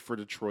hope for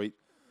Detroit?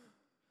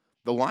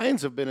 The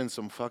Lions have been in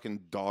some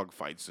fucking dog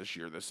fights this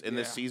year, this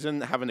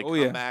season, having to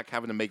come back,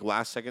 having to make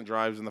last-second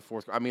drives in the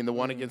fourth. I mean, the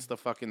one against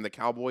the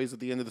Cowboys at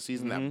the end of the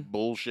season, that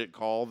bullshit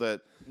call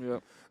that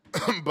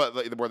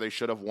but where they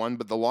should have won.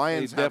 But the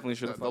Lions definitely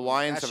should have. The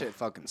Lions shit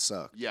fucking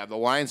sucked. Yeah, the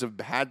Lions have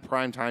had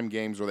primetime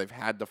games where they've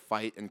had to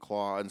fight and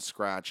claw and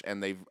scratch,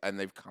 and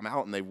they've come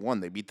out and they've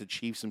won. They beat the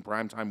Chiefs in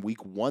primetime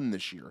week 1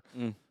 this year.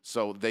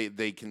 So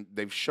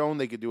they've shown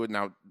they could do it.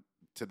 Now,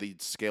 to the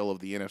scale of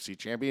the NFC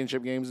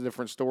Championship game is a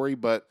different story,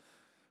 but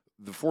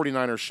the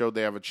 49ers showed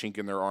they have a chink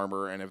in their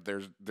armor, and if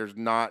there's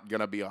not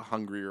going to be a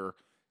hungrier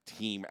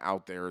team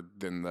out there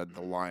than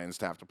the Lions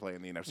to have to play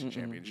in the NFC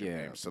Championship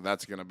game. So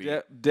that's going to be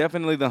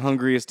definitely the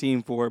hungriest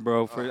team for it,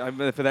 bro. For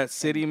that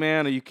city,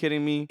 man. Are you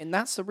kidding me? And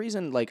that's the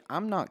reason, like,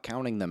 I'm not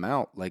counting them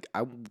out. Like,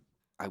 I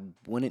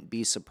wouldn't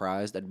be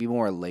surprised. I'd be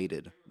more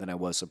elated than I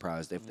was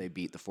surprised if they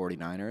beat the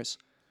 49ers.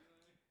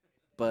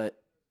 But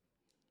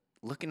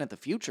looking at the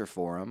future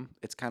for him,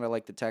 it's kind of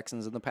like the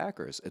Texans and the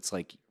Packers. It's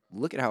like,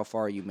 look at how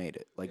far you made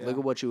it. Like, look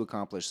at what you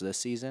accomplished this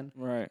season.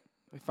 Right.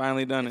 They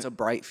finally done It's it. a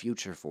bright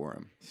future for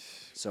him.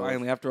 So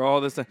Finally, after all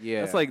this time.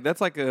 Yeah. That's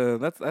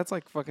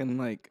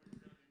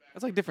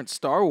like different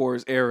Star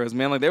Wars eras,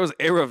 man. Like there was an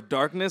era of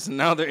darkness, and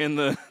now they're in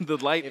the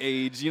light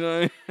age. You know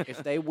what I mean?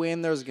 if they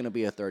win, there's gonna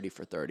be a 30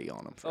 for 30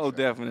 on them. Oh,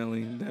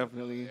 definitely.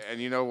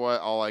 And you know what?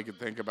 All I could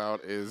think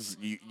about is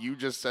you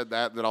just said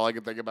that all I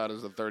could think about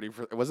is the 30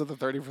 for was it the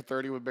 30 for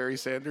 30 with Barry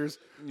Sanders?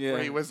 Yeah.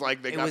 Where he was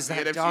like they got was the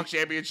that NFC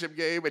Championship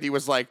game and he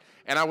was like,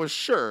 and I was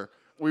sure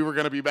we were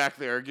gonna be back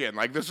there again.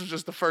 Like this was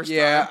just the first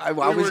Yeah, time.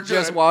 I was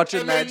just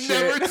watching and that they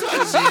shit. Never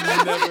touched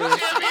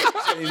it.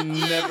 They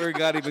never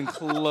got even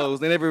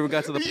close. They never even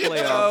got to the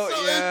playoffs.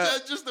 So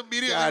that just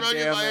immediately rung in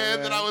Goddamn my head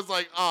it, that man. I was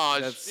like, oh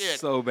That's shit.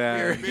 so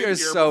bad. Been You're here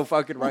so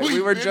fucking right. We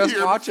We've were been just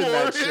here watching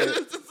that before.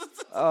 shit.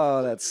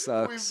 Oh, that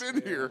sucks. We've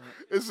been here.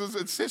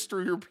 It's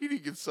history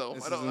repeating itself.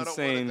 This I don't is want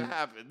insane. it to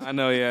happen. I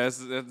know, yeah.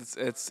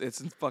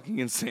 It's fucking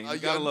insane. A You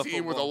gotta young love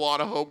team with a football.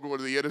 lot of hope going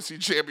to the NFC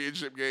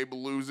Championship game,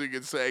 losing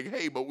and saying,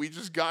 "Hey, but we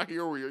just got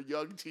here. We're a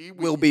young team.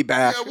 We'll be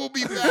back." Yeah, we'll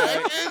be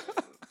back."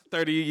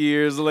 30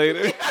 years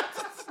later.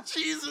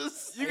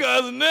 Jesus, You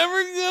guys are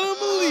never gonna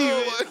believe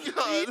Oh, it. my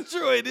God.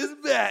 Detroit is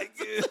back.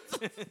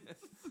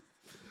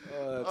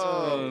 Oh,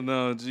 Oh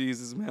no,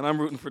 Jesus, man! I'm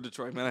rooting for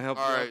Detroit, man. I help.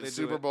 All you out. right, They do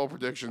Super it. Bowl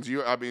predictions.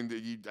 I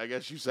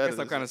guess you said I guess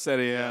it. I kind of said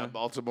it. Yeah,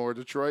 Baltimore,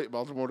 Detroit.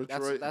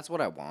 That's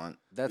what I want.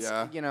 That's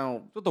Yeah.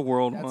 that's what the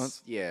world that's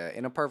wants,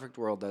 in a perfect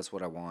world, that's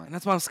what I and want.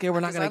 that's why I'm scared we're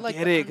not 'Cause I gonna like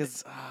get the it.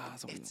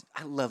 under- Because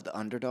I love the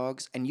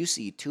underdogs, and you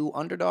see two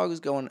underdogs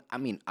going. I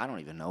mean, I don't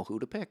even know who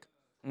to pick.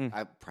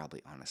 I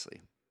probably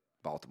honestly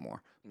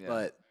Baltimore,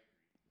 but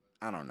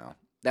I don't know.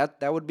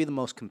 That would be the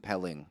most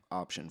compelling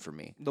option for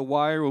me. The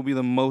Wire will be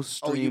the most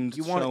streamed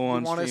you show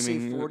on want to see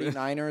streaming.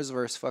 49ers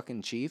versus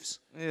fucking Chiefs?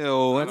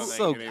 Ew, that's think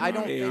so. anybody- I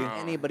don't gay. think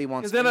anybody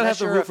wants. Because then I'd have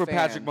to unless you're root a for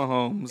Patrick fan.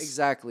 Mahomes.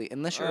 Exactly.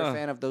 Unless you're a Ugh.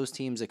 fan of those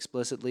teams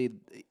explicitly,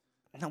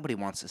 nobody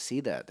wants to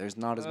see that. There's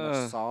not as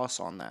much sauce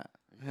on that.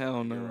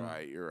 Hell no.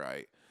 You're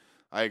right.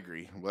 I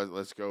agree.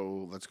 Let's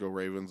go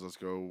Ravens. Let's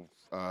go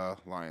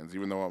Lions.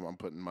 Even though I'm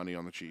putting money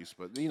on the Chiefs,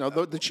 but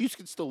the Chiefs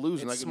can still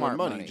lose and I It's get more smart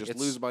money. money. Just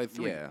It's- lose by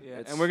 3. Yeah, Yeah,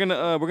 it's- and we're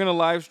gonna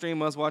live stream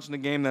us watching the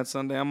game that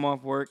Sunday. I'm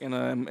off work,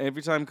 and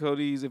every time if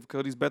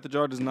Cody's bet the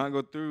jar does not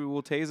go through,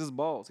 we'll tase his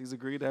balls. He's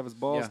agreed to have his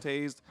balls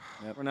tased.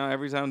 For now,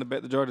 every time the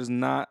bet the jar does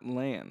not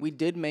land. We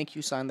did make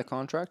you sign the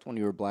contract when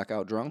you were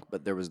blackout drunk,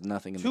 but there was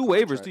nothing in Two the waivers.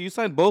 contract. Dude, you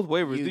signed both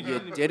waivers. You,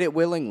 Dude, you did it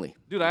willingly.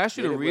 Dude, I asked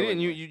you to did it read it,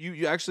 and willingly.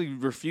 you actually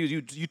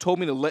refused. You told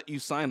me to let you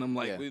sign them.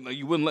 Like, Yeah. like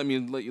you wouldn't let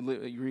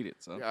you read it.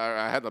 So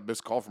I had a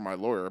missed call from my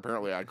lawyer.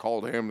 Apparently, I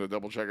called him to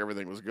double check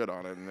everything was good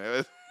on it.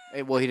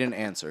 And Well, he didn't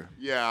answer,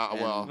 yeah,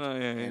 well, Oh, yeah,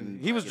 and,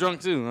 he was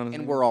drunk too. Honestly.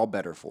 and we're all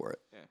better for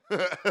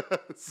it.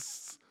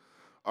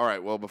 all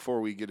right. Well,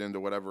 before we get into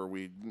whatever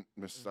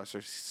I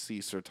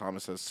see Sir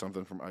Thomas has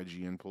something from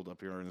IGN pulled up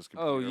here on his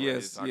computer. Oh, ready to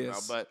yes, talk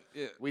yes. about, but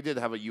Yeah. we did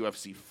have a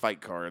UFC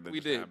fight card that We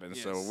just did, happened,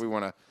 so yes. we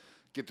want to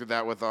get through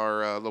that with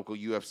our local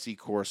UFC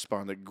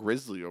correspondent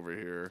Grizzly over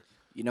here.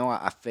 You know,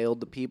 I failed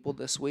the people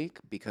this week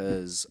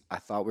because I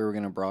thought we were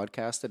going to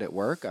broadcast it at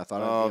work. I thought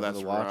I'd Oh, be able that's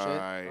to watch it.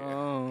 right.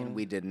 Oh, And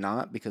we did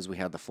not because we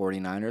had the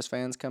 49ers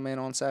fans come in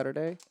on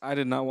Saturday. I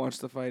did not watch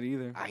the fight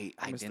either. I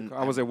missed the didn't. call.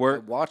 I was at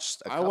work. I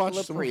watched a I couple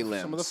watched of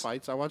prelims. some of the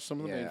fights. I watched some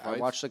of the main Yeah, fights.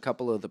 I watched a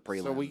couple of the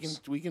prelims.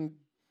 So we can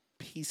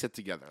piece it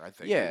together. I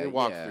think. Yeah, we can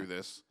walk yeah. through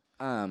this.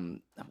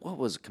 What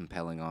was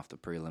compelling off the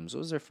prelims?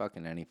 Was there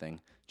fucking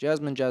anything?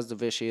 Jasmine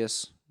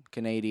Jasdavicius,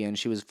 Canadian.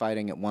 She was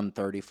fighting at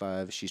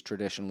 135. She's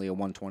traditionally a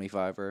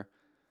 125er.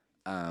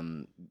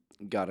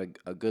 Got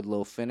a good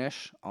little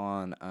finish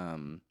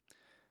on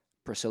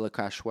Priscilla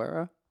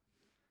Cachoeira.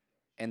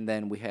 And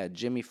then we had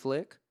Jimmy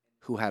Flick,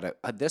 who had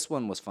this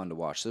one was fun to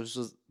watch. This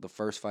was the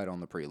first fight on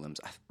the prelims.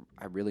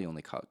 I really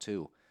only caught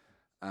 2.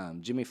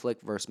 Jimmy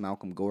Flick versus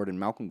Malcolm Gordon.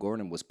 Malcolm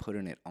Gordon was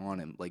putting it on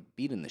him, like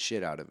beating the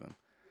shit out of him.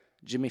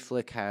 Jimmy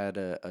Flick had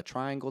a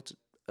triangle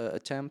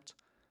attempt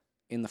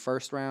in the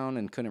first round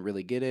and couldn't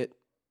really get it.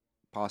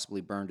 Possibly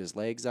burned his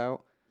legs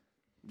out.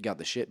 Got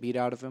the shit beat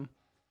out of him.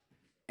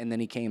 And then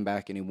he came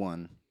back and he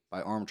won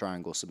by arm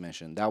triangle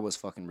submission. That was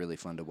fucking really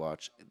fun to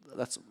watch.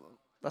 That's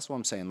what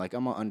I'm saying. Like,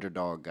 I'm an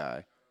underdog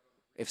guy.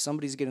 If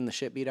somebody's getting the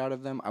shit beat out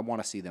of them, I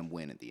want to see them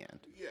win at the end.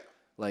 Yeah.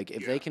 Like,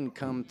 if they can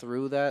come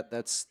through that,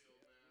 that's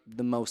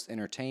the most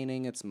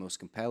entertaining. It's the most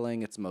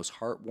compelling. It's the most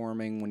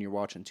heartwarming when you're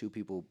watching two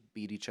people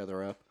beat each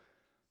other up.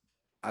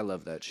 I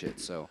love that shit.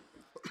 So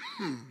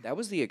that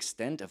was the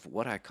extent of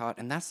what I caught,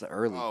 and that's the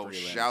early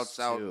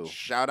prelims,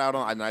 shout out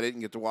on. And I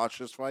didn't get to watch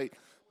this fight,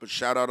 but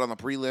shout out on the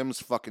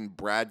prelims. Fucking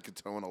Brad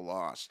Katona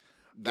lost.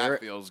 That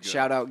feels good.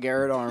 Shout out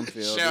Garrett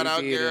Armfield. Shout We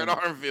out beat Garrett him.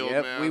 Armfield,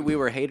 Yep, man. we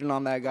were hating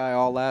on that guy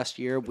all last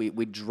year. We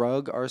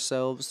drug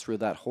ourselves through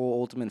that whole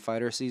Ultimate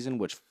Fighter season,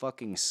 which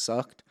fucking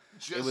sucked.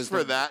 Just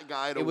for that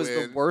guy to It was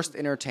win. the worst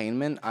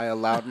entertainment I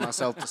allowed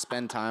myself to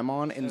spend time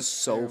on in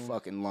so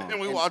fucking long.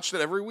 And we watched it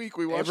every week.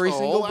 We watched Every the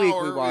single whole week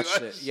hour. we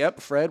watched it. Yep,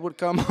 Fred would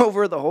come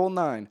over the whole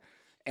 9.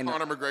 And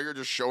Conor McGregor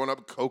just showing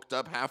up, coked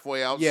up,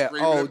 halfway out, yeah,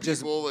 screaming at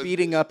just people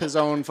beating up his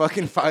own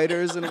fucking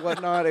fighters and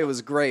whatnot. It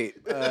was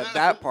great.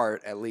 That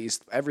part, at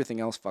least. Everything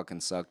else fucking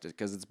sucked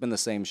because it's been the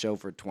same show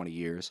for 20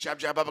 years. Jab,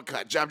 jab,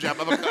 uppercut, jab, jab,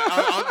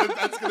 uppercut.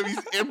 That's gonna be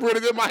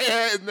imprinted in my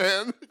head,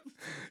 man.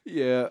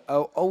 Yeah.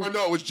 Oh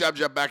no, it was jab,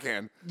 jab,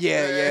 backhand.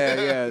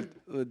 Yeah.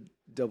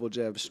 Double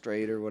jab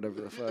straight or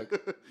whatever the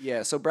fuck.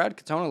 Yeah. So Brad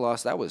Katona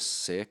lost. That was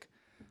sick.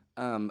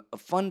 A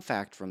fun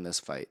fact from this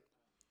fight.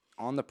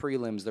 On the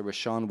prelims, there was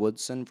Sean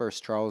Woodson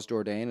versus Charles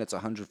Jourdain. It's a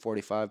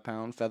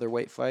 145-pound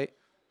featherweight fight.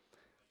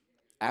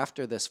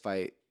 After this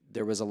fight,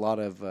 there was a lot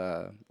of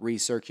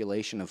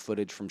recirculation of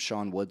footage from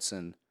Sean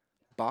Woodson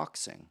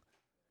boxing.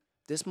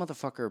 This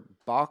motherfucker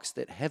boxed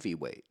at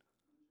heavyweight.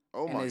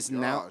 Oh my gosh.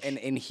 Now,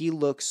 and he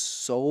looks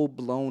so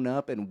blown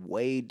up and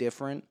way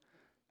different.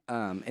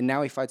 And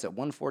now he fights at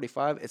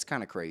 145. It's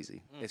kind of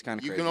crazy. It's kind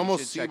of crazy. You can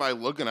almost see by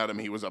looking at him,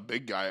 he was a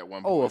big guy at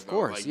one point. Oh, of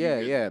course. Like,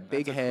 yeah.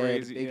 Big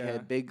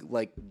head, big,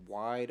 like,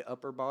 wide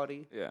upper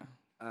body. Yeah.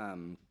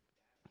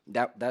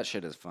 That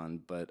shit is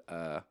fun, but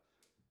the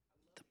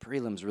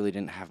prelims really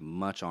didn't have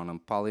much on him.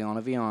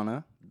 Polyana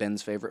Viana,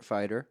 Ben's favorite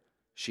fighter.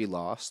 She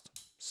lost.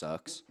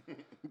 Sucks.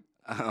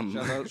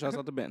 Shouts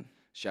out to Ben.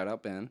 Shout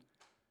out Ben.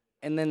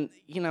 And then,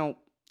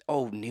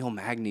 Neil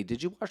Magny.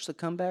 Did you watch the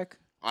comeback?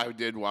 I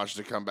did watch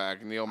the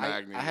comeback. Neil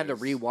Magny. I had to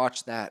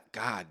rewatch that.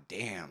 God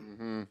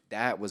damn.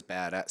 That was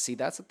bad. See,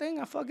 that's the thing.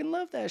 I fucking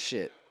love that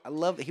shit. I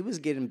love it. He was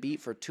getting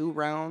beat for 2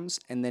 rounds,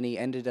 and then he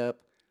ended up,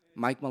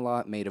 Mike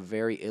Malott made a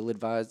very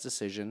ill-advised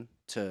decision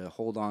to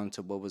hold on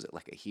to, what was it,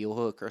 like a heel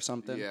hook or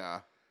something? Yeah.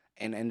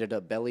 And ended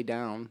up belly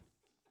down,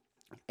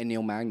 and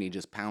Neil Magny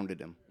just pounded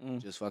him.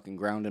 Just fucking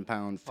ground and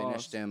pound,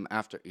 finished him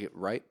after,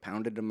 right?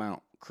 Pounded him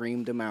out,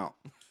 creamed him out.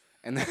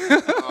 And then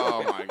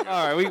Oh my god!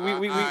 All right, we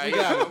got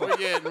it.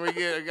 We're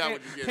getting. Got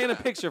what you Paint a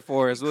picture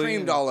for us.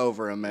 Creamed all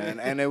over him, man,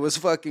 and it was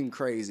fucking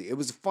crazy. It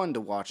was fun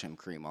to watch him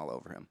cream all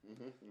over him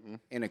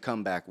in a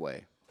comeback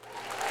way.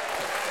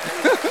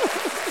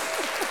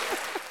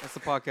 That's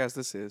the podcast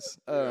this is.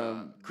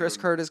 Chris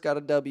Curtis got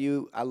a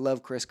W. I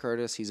love Chris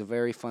Curtis. He's a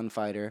very fun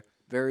fighter,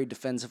 very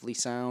defensively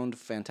sound,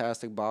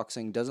 fantastic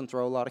boxing. Doesn't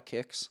throw a lot of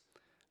kicks,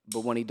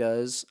 but when he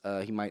does,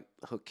 he might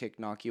hook kick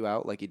knock you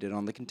out like he did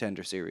on the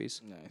Contender Series.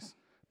 Nice.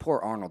 Poor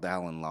Arnold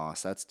Allen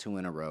lost. That's 2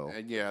 in a row.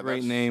 And yeah,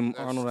 Great name,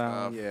 Arnold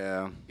Allen.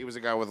 Yeah. He was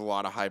a guy with a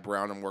lot of hype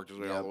around him, worked his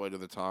way all the way to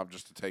the top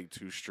just to take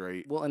 2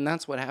 straight. Well, and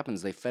that's what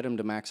happens. They fed him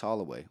to Max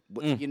Holloway.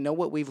 You know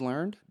what we've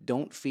learned?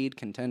 Don't feed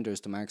contenders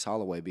to Max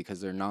Holloway because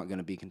they're not going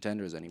to be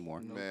contenders anymore.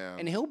 Man.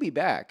 And he'll be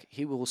back.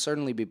 He will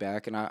certainly be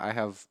back, and I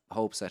have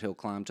hopes that he'll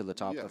climb to the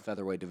top of the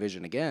featherweight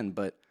division again.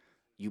 But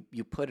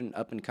you put an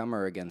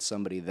up-and-comer against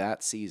somebody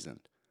that seasoned.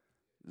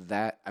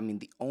 The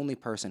only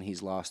person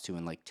he's lost to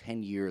in like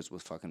 10 years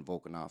was fucking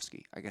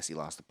Volkanovski. I guess he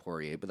lost to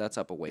Poirier, but that's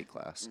up a weight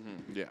class.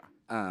 Yeah.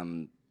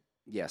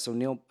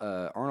 So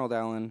Arnold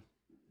Allen,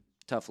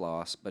 tough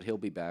loss, but he'll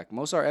be back.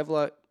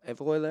 Mosar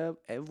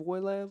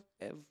Evloev.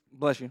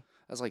 Bless you.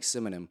 That's like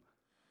synonym.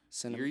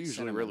 You're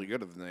usually really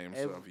good at the names.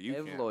 So if you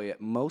Evloev.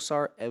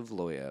 Mosar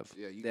Evloev.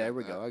 Yeah, you there got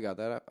we that. go. I got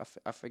that.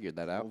 I figured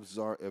that out.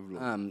 Mozart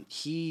Evloev.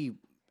 He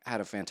had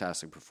a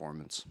fantastic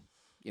performance.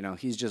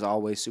 He's just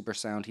always super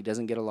sound. He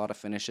doesn't get a lot of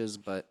finishes,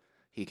 but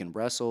he can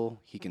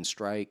wrestle, he can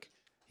strike,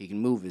 he can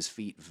move his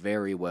feet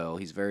very well.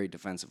 He's very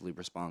defensively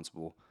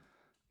responsible.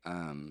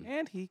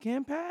 And he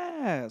can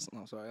pass.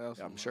 No, sorry.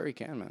 I'm sure he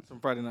can, man. From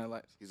Friday Night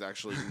Lights. He's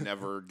actually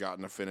never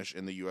gotten a finish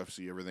in the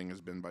UFC. Everything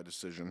has been by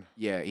decision.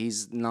 Yeah,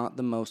 he's not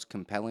the most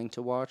compelling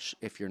to watch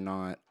if you're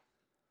not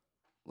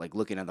like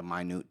looking at the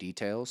minute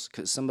details,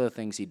 because some of the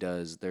things he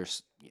does,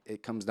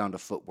 it comes down to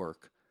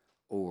footwork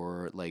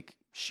or like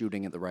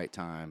shooting at the right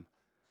time.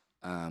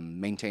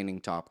 Maintaining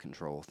top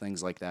control,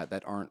 things like that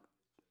aren't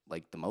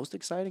like the most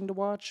exciting to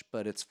watch,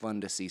 but it's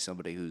fun to see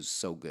somebody who's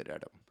so good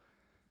at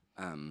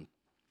them.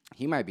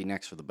 He might be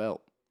next for the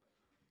belt,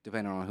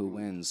 depending on who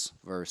wins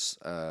versus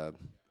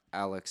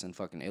Alex and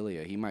fucking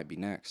Ilya. He might be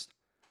next.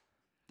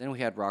 Then we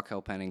had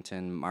Raquel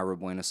Pennington, Mayra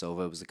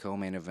Buenosova. It was the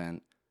co-main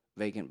event,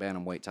 vacant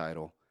bantamweight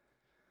title.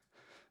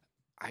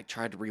 I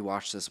tried to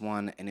rewatch this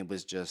one, and it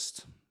was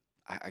just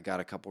I got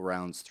a couple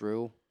rounds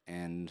through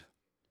and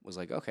was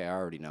like, okay, I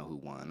already know who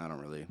won. I don't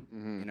really,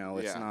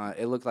 it's not.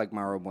 It looked like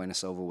Mayra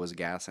Buenosova was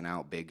gassing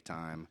out big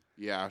time.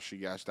 Yeah, she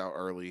gassed out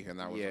early, and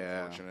that was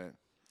unfortunate.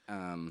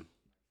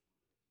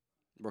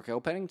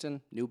 Raquel Pennington,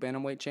 new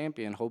bantamweight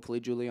champion. Hopefully,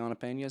 Juliana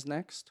Pena's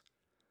next.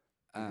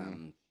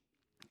 And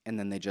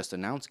then they just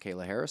announced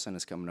Kayla Harrison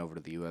is coming over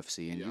to the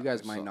UFC. And you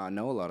guys might not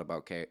know a lot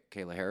about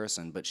Kayla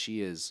Harrison, but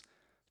she is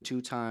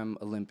 2-time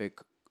Olympic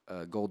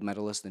gold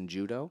medalist in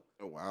judo.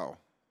 Oh, wow.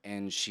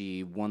 And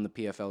she won the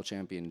PFL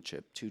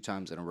championship 2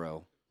 times in a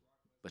row,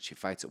 but she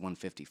fights at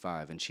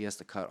 155, and she has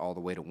to cut all the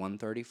way to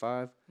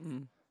 135.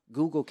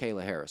 Google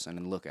Kayla Harrison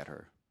and look at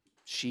her.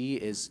 She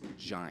is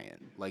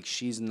giant. Like,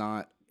 she's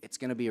not – it's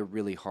going to be a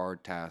really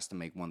hard task to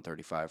make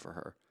 135 for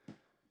her.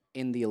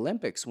 In the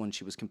Olympics, when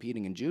she was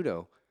competing in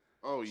judo –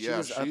 oh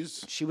yeah,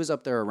 she was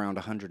up there around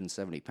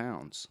 170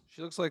 pounds.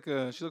 She looks like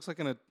a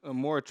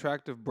more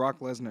attractive Brock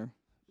Lesnar.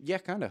 Yeah,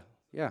 kind of.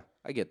 Yeah,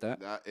 I get that.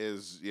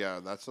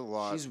 That's a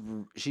lot.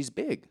 She's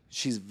big.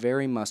 She's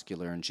very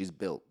muscular and she's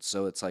built.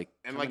 So it's like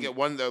and like at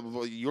one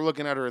you're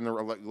looking at her in the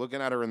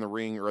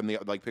ring or in the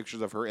like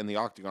pictures of her in the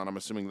octagon. I'm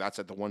assuming that's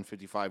at the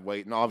 155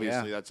 weight, and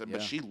obviously that's it.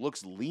 But she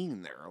looks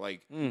lean there.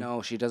 Like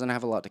no, she doesn't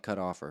have a lot to cut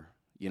off her.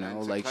 You know,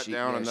 like she's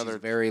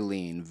very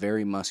lean,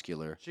 very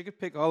muscular. She could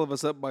pick all of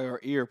us up by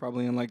our ear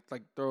probably and like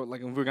throw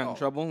if we got in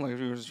trouble. Like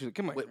she was,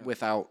 come on,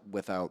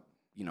 without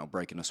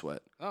breaking a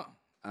sweat. Oh.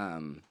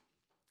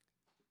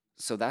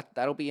 So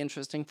that'll be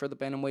interesting for the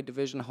bantamweight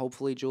division.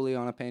 Hopefully,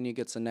 Juliana Pena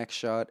gets the next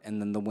shot,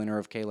 and then the winner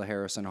of Kayla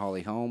Harris and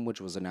Holly Holm, which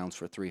was announced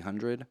for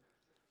 300.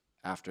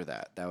 After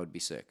that would be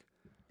sick.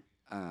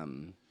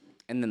 And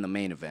then the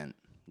main event: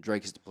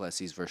 Dricus du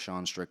Plessis versus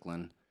Sean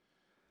Strickland.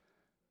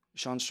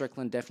 Sean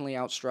Strickland definitely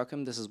outstruck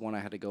him. This is one I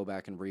had to go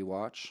back and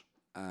rewatch.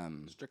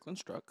 Strickland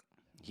struck.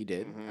 He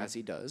did, as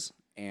he does,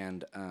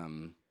 and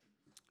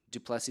du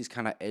Plessis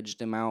kind of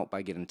edged him out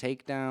by getting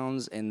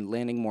takedowns and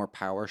landing more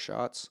power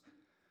shots.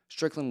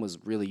 Strickland was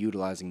really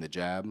utilizing the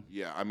jab.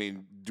 Yeah, I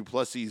mean, du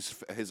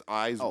Plessis, his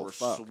eyes were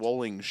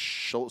swollen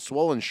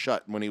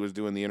shut when he was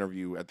doing the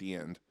interview at the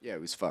end. Yeah, he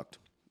was fucked.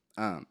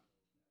 And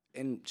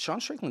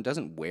Sean Strickland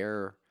doesn't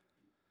wear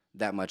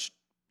that much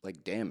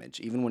like damage.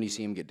 Even when you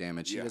see him get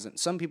damaged, he doesn't.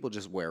 Some people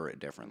just wear it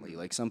differently.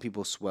 Like some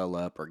people swell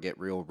up or get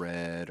real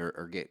red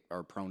or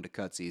are prone to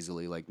cuts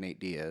easily, like Nate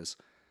Diaz.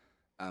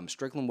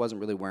 Strickland wasn't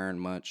really wearing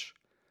much.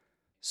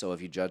 So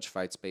if you judge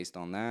fights based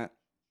on that,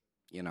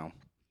 you know,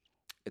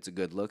 it's a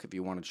good look if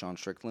you wanted Sean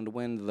Strickland to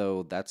win,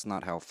 though that's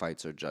not how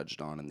fights are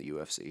judged on in the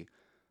UFC.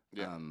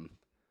 Yeah.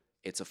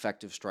 It's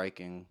effective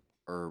striking,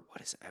 or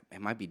what is it?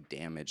 It might be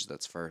damage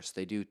that's first.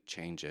 They do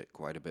change it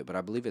quite a bit, but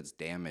I believe it's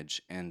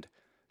damage. And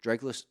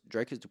Dricus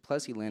du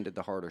Plessis landed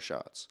the harder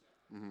shots.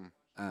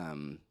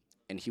 Mm-hmm.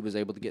 And he was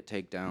able to get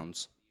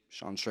takedowns.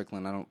 Sean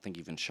Strickland, I don't think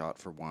even shot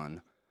for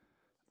one.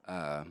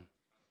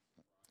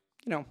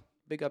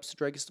 Big ups to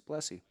Dricus du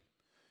Plessis.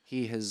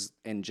 He has,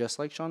 and just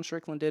like Sean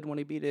Strickland did when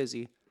he beat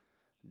Izzy,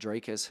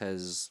 Dricus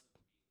has,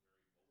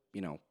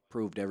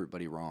 proved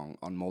everybody wrong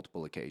on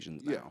multiple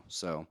occasions now. Yeah.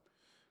 So,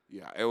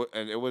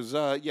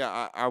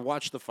 I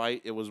watched the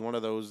fight. It was one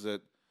of those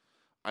that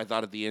I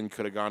thought at the end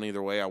could have gone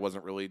either way. I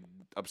wasn't really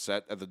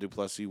upset at the du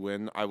Plessis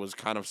win. I was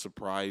kind of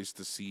surprised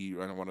to see,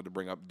 and I wanted to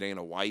bring up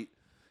Dana White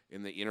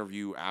in the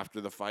interview after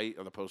the fight,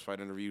 or the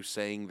post-fight interview,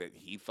 saying that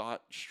he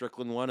thought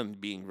Strickland won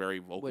and being very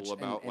vocal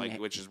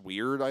which is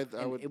weird.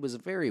 It was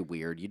very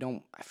weird.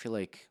 I feel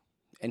like,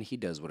 and he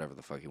does whatever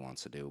the fuck he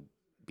wants to do.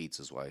 Beats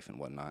his wife and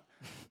whatnot.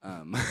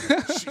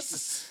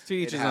 To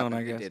each his own,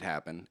 I guess.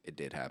 It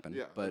did happen.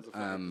 Yeah, but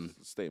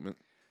statement.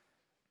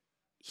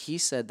 He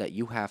said that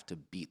you have to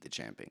beat the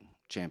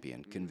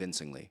champion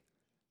convincingly.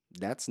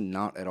 That's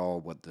not at all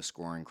what the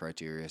scoring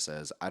criteria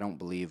says. I don't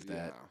believe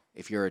that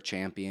if you're a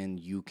champion,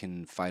 you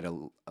can fight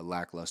a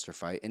lackluster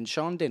fight. And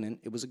Sean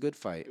didn't. It was a good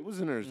fight. It was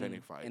an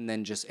entertaining fight. And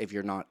then just if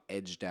you're not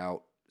edged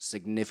out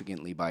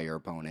significantly by your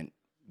opponent,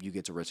 you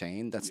get to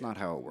retain. That's not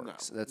how it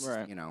works. No. That's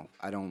right.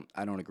 I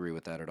don't agree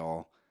with that at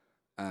all.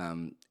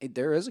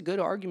 There is a good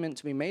argument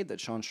to be made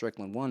that Sean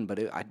Strickland won, but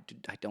I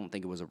don't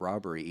think it was a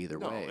robbery either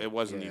way. No, it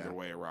wasn't either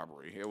way a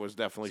robbery. It was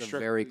definitely a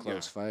very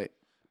close fight.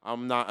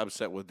 I'm not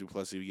upset with du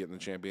Plessis getting the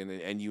champion,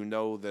 and you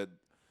know that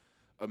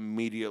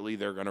immediately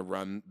they're going to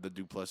run the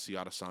du Plessis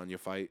Adesanya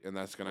fight, and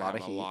that's going to have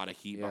a lot of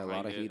heat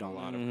behind it, a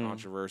lot of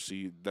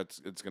controversy.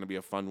 It's going to be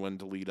a fun one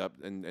to lead up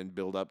and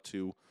build up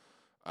to.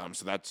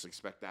 So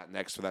expect that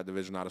next for that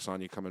division.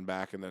 Adesanya coming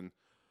back, and then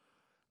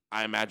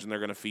I imagine they're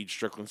going to feed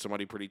Strickland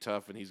somebody pretty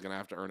tough, and he's going to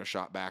have to earn a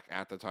shot back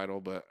at the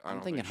title. But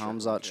I'm thinking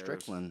Hamzat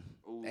Strickland,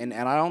 and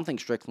I don't think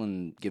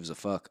Strickland gives a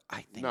fuck.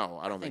 I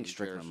don't think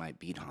Strickland might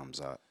beat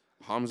Hamzat.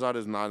 Hamzat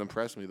has not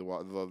impressed me the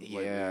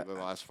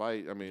last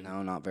fight. I mean,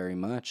 no, not very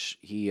much.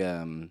 He,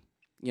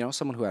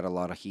 someone who had a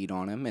lot of heat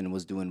on him and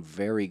was doing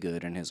very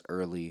good in his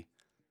early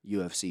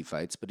UFC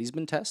fights, but he's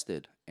been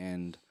tested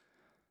and.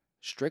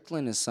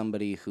 Strickland is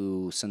somebody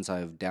who, since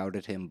I've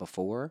doubted him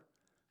before,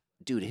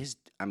 dude,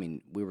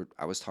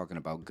 I was talking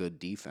about good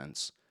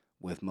defense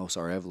with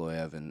Movsar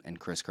Evloev and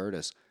Chris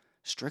Curtis.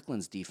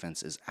 Strickland's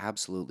defense is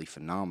absolutely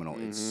phenomenal.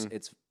 Mm-hmm.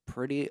 It's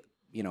pretty,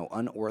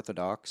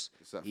 unorthodox.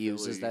 He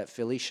uses that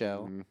Philly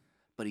shell,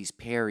 but he's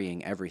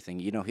parrying everything.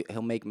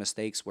 He'll make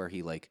mistakes where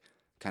he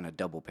kind of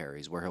double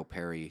parries, where he'll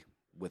parry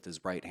with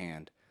his right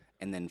hand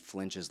and then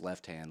flinch his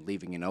left hand,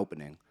 leaving an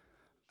opening.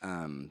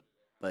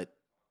 But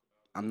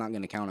I'm not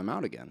going to count him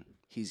out again.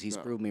 He's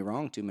proved me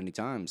wrong too many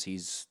times.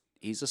 He's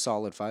a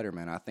solid fighter,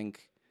 man. I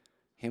think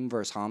him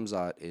versus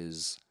Hamzat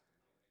is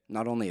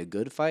not only a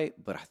good fight,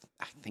 but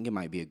I think it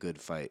might be a good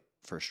fight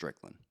for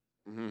Strickland.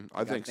 Mm-hmm.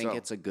 I think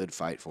it's a good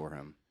fight for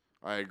him.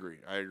 I agree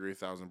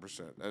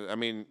 1,000%. I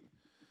mean,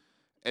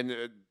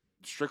 and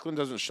Strickland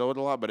doesn't show it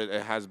a lot, but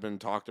it has been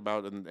talked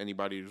about, and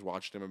anybody who's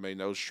watched MMA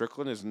knows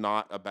Strickland is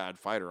not a bad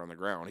fighter on the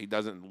ground. He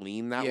doesn't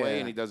lean that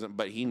way, and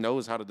but he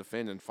knows how to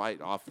defend and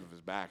fight off of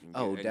his back. And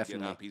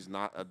definitely. Get up. He's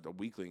not a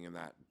weakling in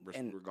that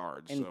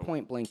regard. And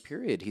point blank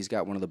period, he's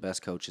got one of the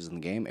best coaches in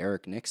the game,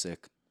 Eric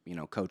Nixick,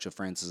 coach of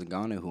Francis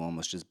Ngannou, who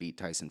almost just beat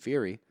Tyson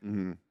Fury.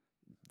 Mm-hmm.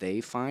 they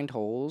find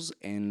holes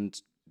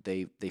and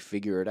they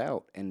figure it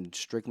out. And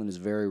Strickland is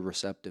very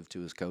receptive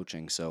to his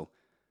coaching. So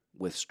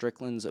with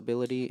Strickland's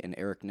ability and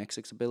Eric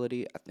Nixick's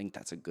ability, I think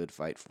that's a good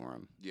fight for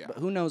him. Yeah. But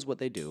who knows what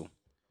they do?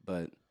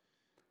 But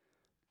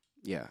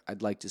yeah,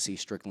 I'd like to see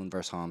Strickland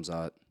versus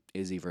Hamzat,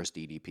 Izzy versus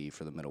DDP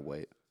for the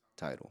middleweight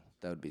title.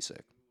 That would be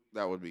sick.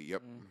 That would be,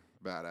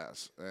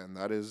 badass. And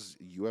that is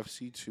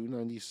UFC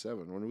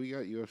 297. When do we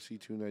got UFC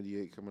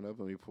 298 coming up?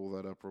 Let me pull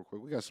that up real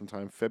quick. We got some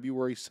time.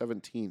 February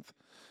 17th.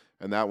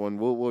 And that one,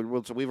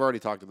 so we've already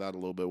talked about it a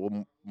little bit.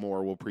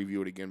 We'll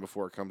preview it again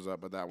before it comes up,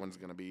 but that one's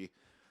going to be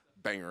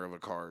banger of a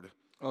card.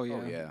 Oh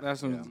yeah,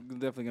 that's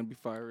definitely gonna be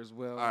fire as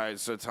well. All right,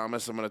 so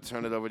Thomas, I'm gonna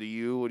turn it over to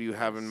you. What do you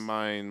have in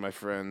mind, my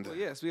friend? Well,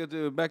 yes, we have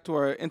to back to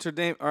our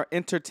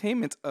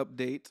entertainment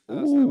update, so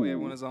that way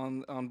everyone is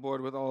on board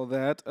with all of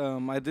that.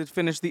 I did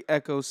finish the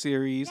Echo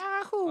series,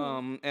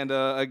 and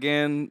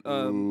again,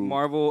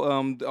 Marvel.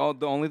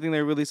 The only thing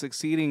they're really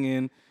succeeding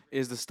in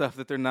is the stuff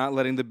that they're not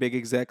letting the big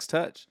execs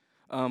touch.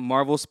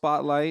 Marvel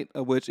Spotlight,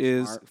 which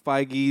is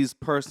Feige's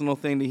personal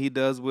thing that he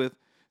does with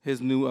his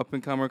new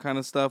up-and-comer kind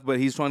of stuff, but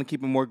he's trying to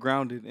keep it more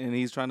grounded, and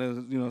he's trying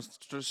to,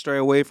 stray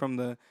away from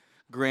the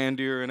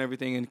grandeur and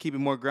everything and keep it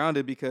more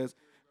grounded, because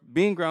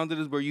being grounded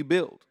is where you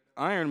build.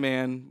 Iron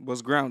Man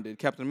was grounded.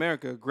 Captain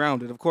America,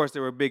 grounded. Of course, they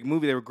were a big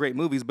movie. They were great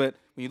movies, but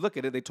when you look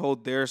at it, they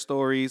told their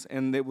stories,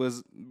 and it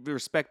was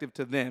respective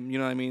to them. You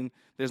know what I mean?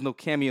 There's no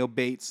cameo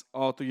baits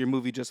all through your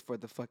movie just for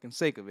the fucking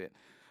sake of it.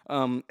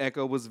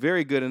 Echo was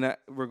very good in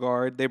that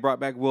regard. They brought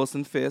back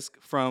Wilson Fisk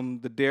from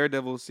the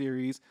Daredevil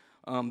series.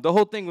 The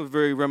whole thing was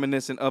very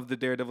reminiscent of the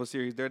Daredevil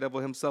series.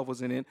 Daredevil himself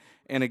was in it.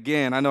 And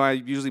again, I know I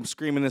usually am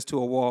screaming this to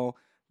a wall.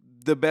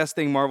 The best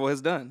thing Marvel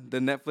has done. The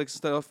Netflix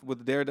stuff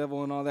with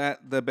Daredevil and all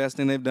that, the best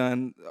thing they've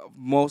done.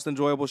 Most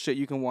enjoyable shit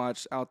you can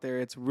watch out there.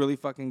 It's really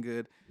fucking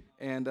good.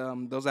 And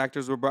those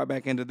actors were brought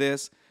back into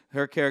this.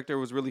 Her character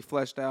was really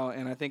fleshed out.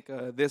 And I think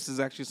this is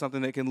actually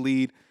something that can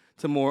lead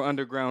to more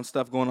underground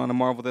stuff going on in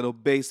Marvel that'll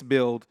base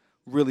build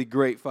really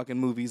great fucking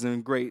movies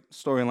and great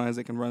storylines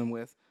they can run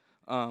with.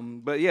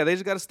 But yeah, they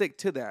just got to stick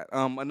to that.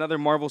 Another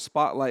Marvel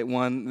Spotlight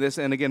one.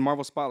 And again,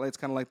 Marvel Spotlight's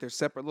kind of like their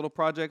separate little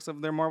projects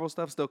of their Marvel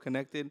stuff, still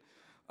connected.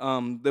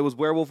 There was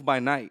Werewolf by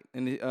Night,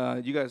 and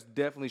you guys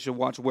definitely should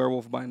watch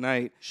Werewolf by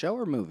Night. Show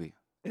or movie?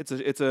 It's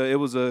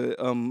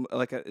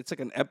like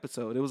an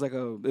episode. It was like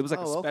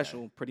a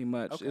special, pretty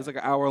much. Okay. It was like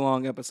an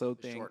hour-long episode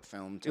thing. Short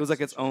film. It was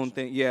like its own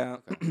thing. Yeah,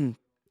 okay.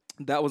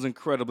 That was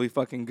incredibly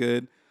fucking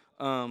good.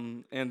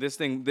 And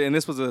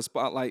this was a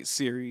Spotlight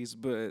series,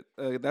 but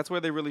that's where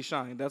they really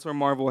shined. That's where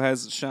Marvel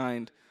has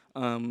shined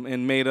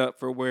and made up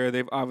for where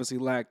they've obviously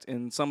lacked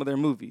in some of their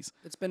movies.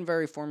 It's been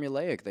very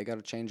formulaic. They got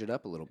to change it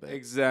up a little bit.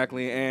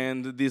 Exactly,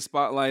 and the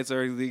Spotlights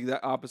are the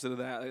opposite of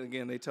that.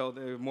 Again,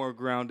 they're more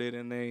grounded,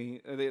 and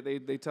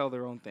they tell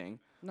their own thing.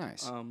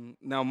 Nice.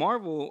 Now,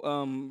 Marvel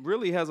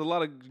really has a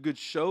lot of good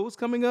shows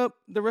coming up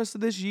the rest of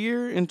this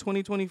year in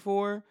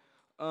 2024.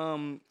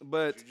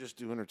 But did you just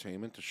do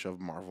entertainment to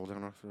shove Marvel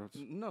down our throats?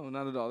 No,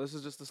 not at all. This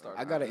is just the start.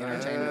 I got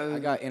entertainment. I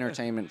got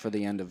entertainment for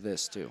the end of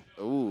this too.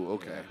 Oh,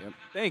 okay. Yep.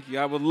 Thank you.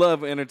 I would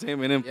love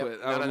entertainment input.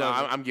 Yep. No,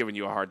 I'm giving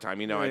you a hard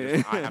time. I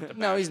have to.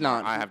 No, he's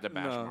not. I have to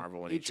bash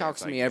Marvel. He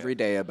talks to me every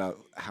day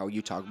about how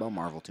you talk about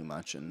Marvel too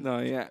much. And no,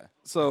 yeah.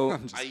 So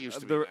I used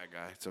to be that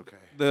guy. It's okay.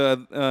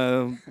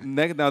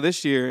 Now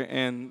this year,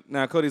 and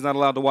now Cody's not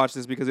allowed to watch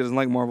this because he doesn't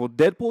like Marvel.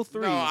 Deadpool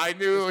 3. No, I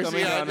knew it was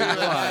coming out in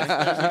July.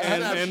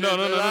 And no.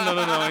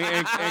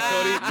 And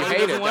Cody, you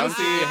hate it, don't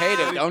you? You hate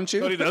it, don't you?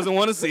 Cody doesn't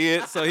want to see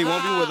it, so he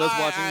won't be with us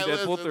watching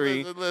Deadpool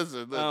 3.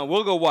 Listen.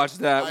 We'll go watch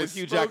that with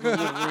Hugh Jackman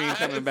and Wolverine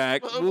coming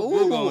back.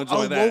 We'll go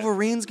enjoy that.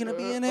 Wolverine's gonna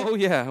be in it. Oh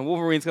yeah,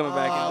 Wolverine's coming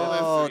back.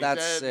 Oh,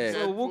 that's sick.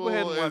 So we'll go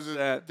ahead and watch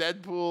that.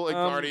 Deadpool and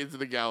Guardians of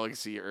the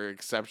Galaxy are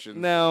exceptions.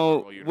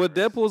 Now, what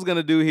Deadpool's going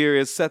to do here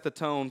is set the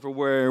tone for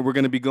where we're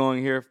going to be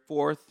going here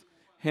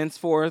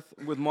henceforth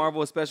with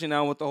Marvel, especially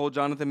now with the whole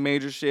Jonathan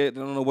Major shit. They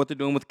don't know what they're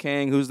doing with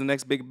Kang, who's the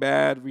next big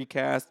bad,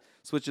 recast,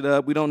 switch it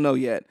up. We don't know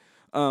yet.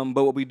 But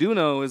what we do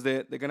know is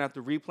that they're going to have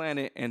to replan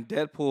it, and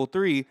Deadpool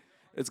 3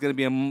 is going to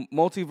be a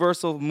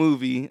multiversal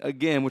movie,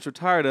 again, which we're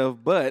tired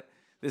of, but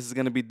this is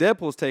going to be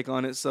Deadpool's take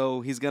on it,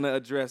 so he's going to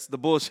address the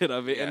bullshit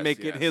of it and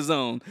make it his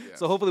own. Yes.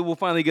 So hopefully we'll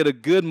finally get a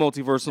good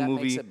multiversal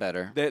movie. Makes it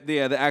better.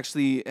 That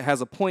actually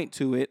has a point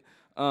to it.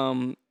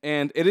 And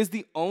it is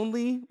the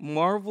only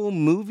Marvel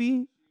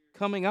movie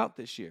coming out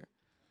this year.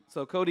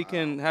 So Cody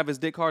can have his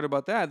dick hard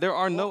about that. There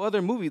are no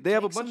other movies. They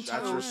have a bunch of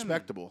shows. That's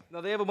respectable. No,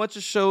 they have a bunch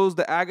of shows.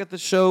 The Agatha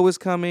show is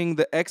coming.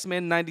 The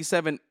X-Men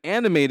 97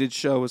 animated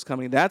show is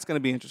coming. That's going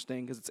to be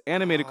interesting because it's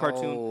animated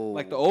cartoon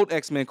like the old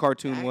X-Men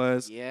cartoon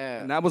was. Yeah.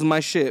 And that was my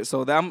shit.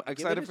 So I'm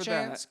excited for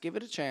that. Give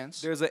it a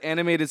chance. There's an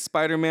animated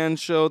Spider-Man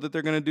show that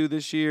they're going to do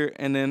this year,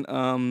 and then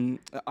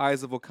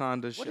Eyes of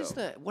Wakanda show.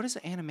 What is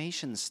the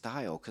animation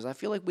style? Because I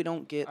feel like we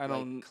don't get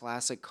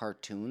classic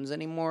cartoons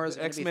anymore.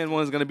 The X-Men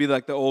one is going to be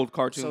like the old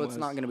cartoon. So it's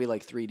not going to be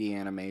like 3D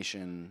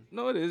animation.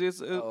 No, it is.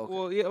 It's okay.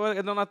 Well, yeah, well,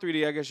 no, not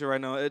 3D. I guess you're right.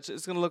 No,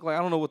 it's gonna look like,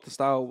 I don't know what that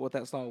style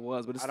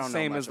was, but it's the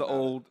same as the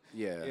old.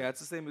 Yeah, it's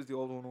the same as the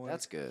old one was.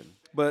 that's good.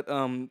 But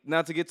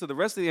now to get to the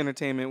rest of the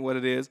entertainment, what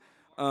it is.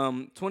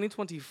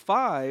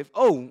 2025.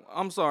 Oh,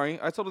 I'm sorry.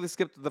 I totally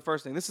skipped the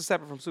first thing. This is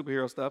separate from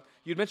superhero stuff.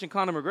 You'd mentioned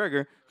Conor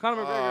McGregor.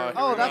 Conor McGregor.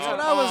 Oh, that's what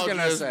I was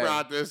gonna say.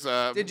 Brought this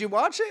up. Did you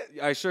watch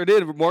it? I sure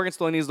did. Morgan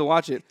still needs to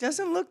watch it. It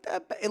doesn't look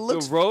that bad. It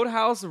looks The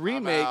Roadhouse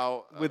remake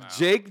with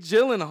Jake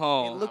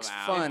Gyllenhaal. It looks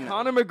fun.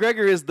 Conor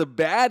McGregor is the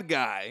bad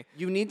guy.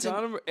 You need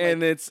to.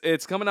 And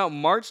it's coming out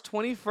March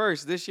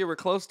 21st this year. We're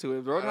close to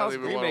it. Roadhouse I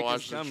don't even remake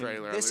watch is the coming.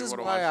 trailer. This is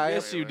wanna why watch I- the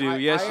Yes, you trailer.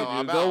 do. Yes, No, you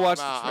I'm do. Go out, watch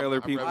I'm the out. trailer,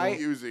 I'm people.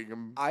 refusing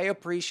him. I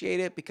appreciate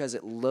it because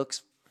it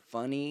looks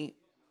funny,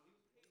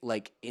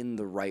 like in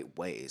the right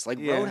ways. Like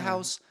Yeah.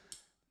 Roadhouse,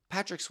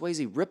 Patrick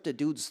Swayze ripped a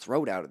dude's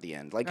throat out at the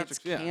end. Like it's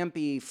Patrick- yeah.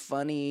 campy,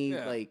 funny.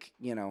 Yeah. Like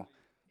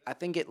I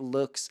think it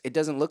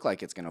doesn't look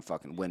like it's gonna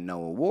fucking win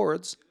no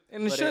awards.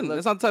 And it but shouldn't. looks-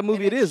 That's not the type of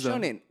movie and it is, though.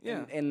 shouldn't.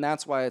 Yeah. And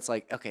that's why it's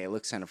like, okay, it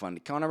looks kind of funny.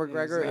 Conor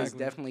McGregor is Exactly.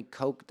 definitely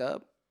coked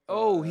up.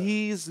 Oh,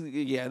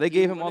 they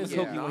gave him all the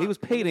yeah. coke. He was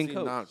paid in he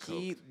coke. not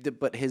coke?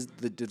 But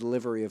the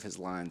delivery of his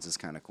lines is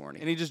kind of corny.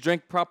 And he just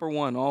drank Proper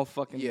One all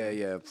fucking.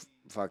 Yeah,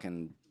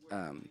 fucking.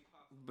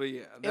 But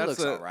yeah, It that's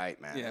looks all right,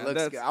 man. yeah, it looks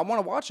that's- good. I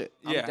want to watch it.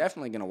 I'm Yeah.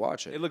 definitely gonna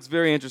watch it. It looks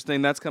very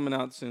interesting. That's coming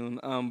out soon.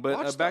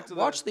 But back to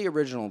watch the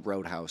original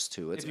Roadhouse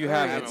too. It's If you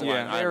very- haven't, it's yeah. I a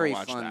haven't very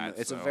watched fun. that,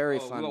 It's a so- very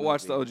Oh, fun. we'll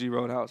watch the movie. OG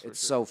Roadhouse. For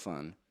It's sure. so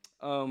fun.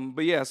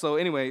 But yeah, so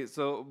anyway,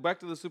 so back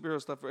to the superhero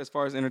stuff as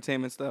far as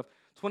entertainment stuff.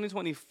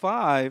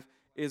 2025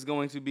 is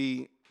going to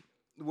be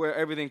where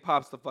everything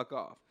pops the fuck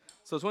off.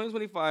 So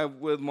 2025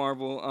 with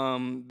Marvel,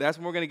 that's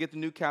when we're gonna get the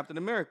new Captain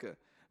America.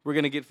 We're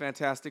gonna get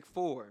Fantastic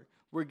Four.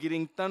 We're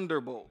getting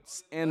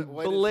Thunderbolts and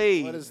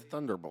Blade. What is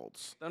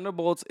Thunderbolts?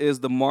 Thunderbolts is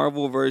the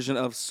Marvel version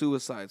of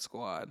Suicide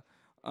Squad.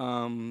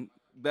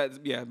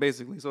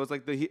 Basically. So it's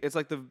like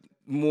the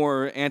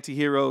more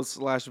anti-heroes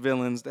 /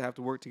 villains that have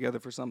to work together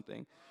for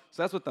something.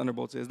 So that's what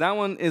Thunderbolts is. That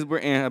one is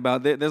we're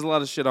about. There's a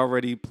lot of shit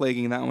already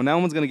plaguing that one. That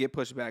one's gonna get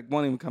pushed back.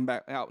 Won't even come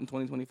back out in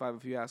 2025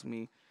 if you ask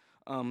me.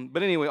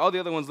 But anyway, all the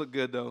other ones look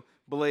good though.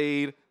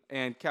 Blade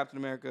and Captain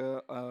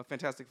America,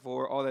 Fantastic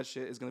Four, all that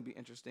shit is gonna be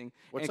interesting.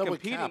 What's and up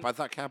with Cap? I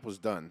thought Cap was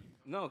done.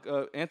 No,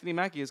 Anthony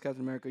Mackie is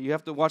Captain America. You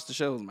have to watch the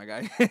shows, my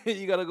guy.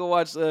 You gotta go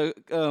watch Falcon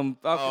and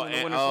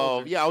the Winter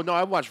Soldier. Yeah. Oh no,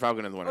 I watched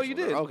Falcon and the Winter Oh, you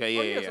Soldier. did?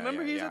 Okay, yeah, So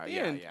remember, he's at the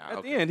end. At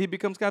okay. the end, he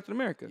becomes Captain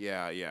America.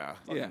 Yeah. Yeah.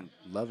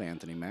 Love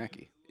Anthony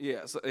Mackie.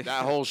 Yeah. So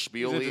That whole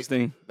spiel. It's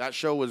interesting. That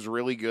show was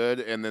really good,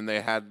 and then they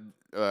had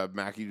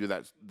Mackie do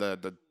that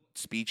the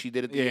speech he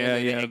did at the Yeah,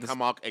 end. yeah, And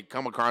it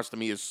come across to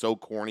me as so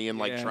corny and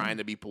like Yeah. trying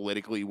to be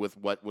politically with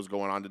what was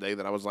going on today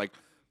that I was like,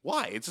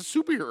 why? It's a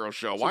superhero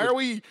show. Why are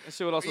we? That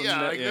shit would also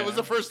It was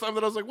the first time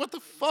that I was like, what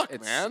the fuck,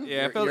 man?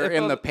 Yeah, it You're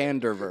in the felt-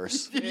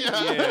 Panderverse.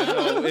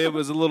 no, it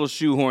was a little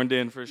shoehorned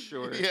in for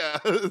sure. Yeah.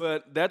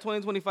 But that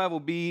 2025 will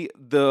be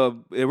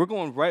we're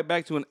going right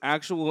back to an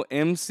actual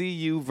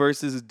MCU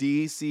versus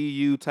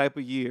DCU type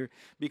of year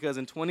because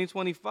in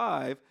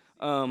 2025,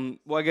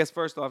 I guess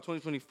first off,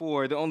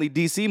 2024, the only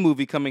DC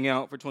movie coming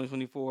out for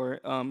 2024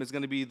 is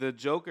going to be the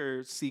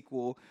Joker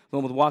sequel, the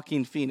one with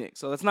Joaquin Phoenix.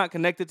 So that's not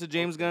connected to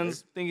James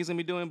Gunn's thing he's going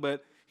to be doing,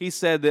 but he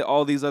said that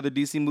all these other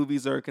DC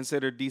movies are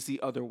considered DC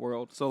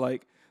Otherworld. So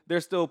like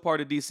they're still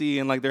part of DC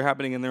and like they're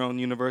happening in their own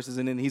universes,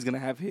 and then he's going to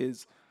have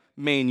his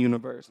main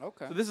universe.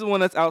 Okay. So this is one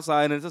that's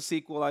outside, and it's a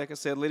sequel. Like I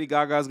said, Lady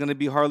Gaga is going to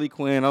be Harley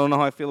Quinn. I don't know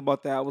how I feel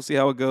about that. We'll see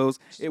how it goes.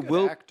 She's a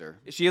good actor.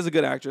 She is a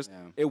good actress. Yeah.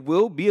 It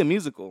will be a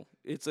musical.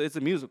 It's a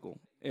musical.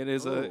 It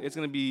is it's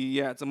going to be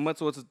it's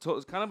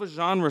kind of a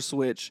genre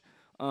switch,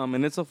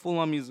 and it's a full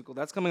on musical.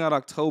 That's coming out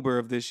October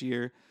of this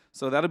year.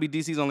 So that'll be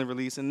DC's only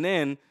release, and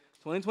then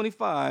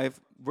 2025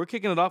 we're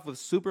kicking it off with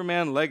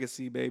Superman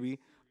Legacy, baby.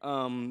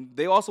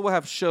 They also will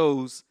have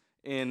shows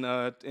in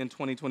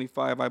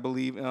 2025, I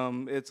believe.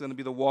 It's going to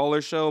be the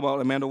Waller show about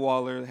Amanda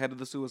Waller, head of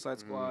the Suicide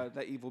Squad,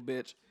 that evil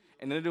bitch.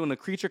 And they're doing the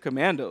Creature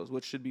Commandos,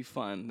 which should be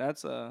fun.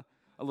 That's a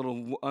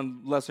little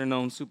lesser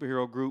known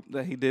superhero group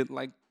that he did,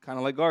 like kind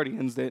of like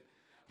Guardians, that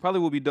probably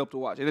will be dope to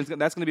watch. And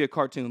that's going to be a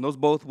cartoon. Those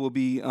both will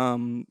be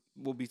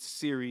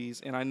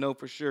series, and I know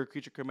for sure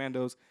Creature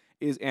Commandos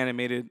is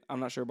animated. I'm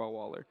not sure about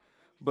Waller.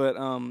 But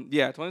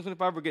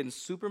 2025 we're getting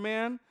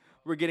Superman.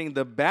 We're getting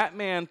the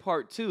Batman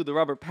Part 2, the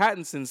Robert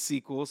Pattinson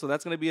sequel. So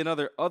that's going to be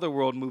another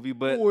Otherworld movie.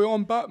 But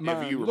I'm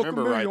Batman. If you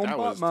remember right, that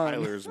was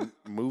Tyler's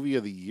movie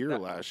of the year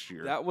last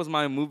year. that was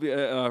my movie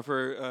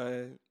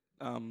for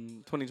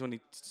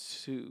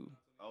 2022.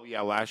 Oh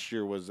yeah, last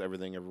year was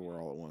Everything Everywhere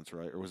All at Once,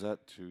 right? Or was that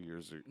 2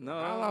 years ago? No,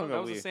 How long that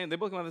ago was we- the same. They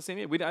both came out the same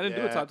year. I didn't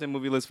do a Yeah. top 10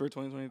 movie list for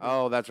 2023.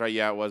 Oh, that's right.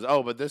 Yeah, it was.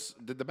 Oh, but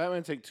did the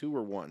Batman take 2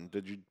 or 1?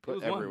 Did you It put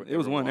was every, one. It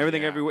was one.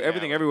 Everything Yeah, everywhere. yeah,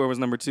 Everything everywhere was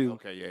number 2.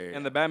 Okay, yeah.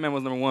 And the Batman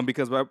was number 1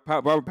 because Robert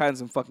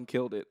Pattinson fucking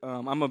killed it.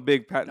 I'm a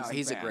big Pattinson. No,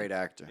 he's fan. a great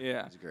actor.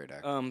 Yeah. He's a great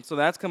actor. So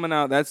that's coming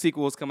out. That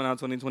sequel is coming out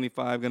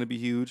 2025. Going to be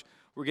huge.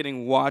 We're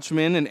getting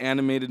Watchmen, an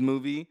animated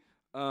movie.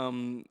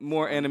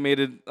 More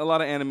animated. A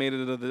lot of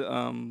animated of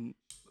the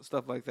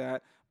stuff like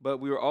that. But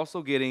we were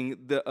also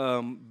getting the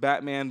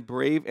Batman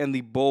Brave and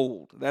the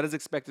Bold. That is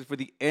expected for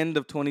the end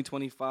of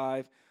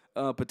 2025.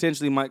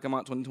 Potentially might come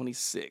out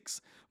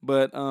 2026.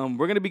 But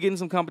we're going to be getting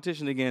some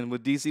competition again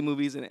with DC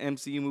movies and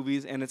MCU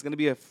movies, and it's going to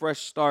be a fresh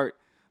start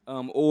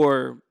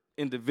or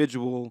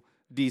individual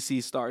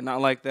DC start, not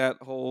like that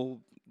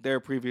whole their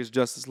previous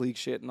Justice League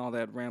shit and all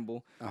that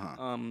ramble.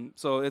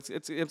 So it's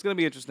going to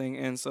be interesting,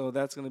 and so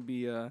that's going to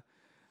be an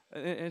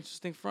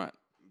interesting front.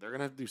 They're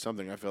gonna have to do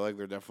something. I feel like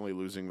they're definitely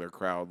losing their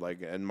crowd.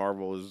 Like, and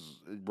Marvel has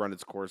run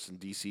its course, and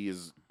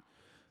DC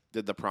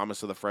did the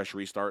promise of the fresh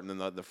restart, and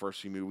then the first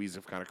few movies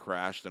have kind of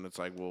crashed, and it's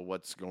like, well,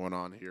 what's going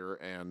on here?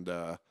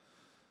 And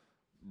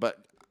but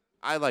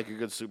I like a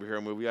good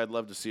superhero movie. I'd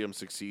love to see them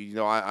succeed. You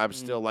know, I'm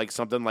still like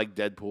something like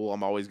Deadpool.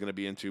 I'm always gonna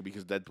be into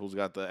because Deadpool's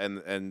got the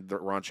and the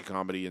raunchy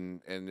comedy, and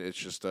it's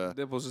just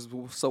Deadpool's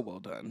just so well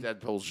done.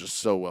 Deadpool's just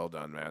so well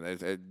done, man.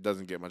 It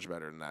doesn't get much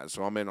better than that.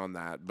 So I'm in on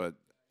that, but.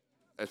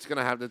 It's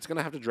gonna have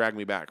to drag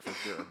me back for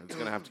sure. It's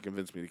gonna have to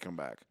convince me to come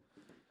back.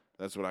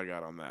 That's what I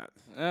got on that.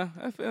 Yeah,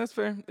 that's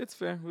fair. It's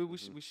fair.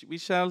 We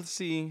shall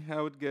see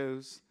how it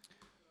goes.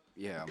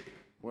 Yeah.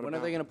 When are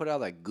they gonna put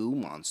out that Goo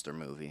Monster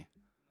movie?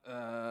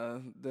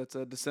 That's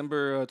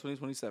December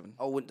 2027.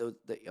 Oh,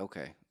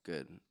 okay,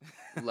 good.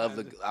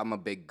 Love I'm a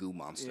big Goo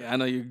Monster. Yeah, I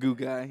know you're a goo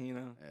guy. You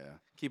know. Yeah.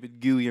 Keep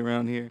it gooey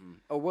around here.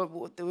 Oh,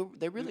 what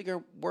they really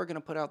were gonna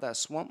put out that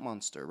Swamp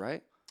Monster,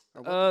 right?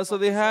 So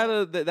they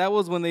had that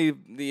was when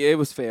it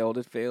was failed.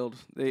 It failed.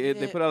 They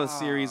put out a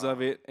series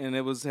of it, and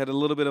it had a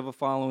little bit of a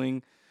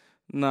following,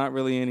 not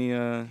really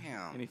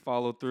any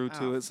follow through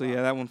to it. So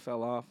yeah, that one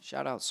fell off.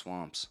 Shout out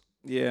Swamps.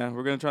 Yeah,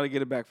 we're gonna try to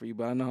get it back for you,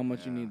 but I know how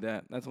much you need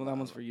that. That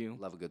one's for you.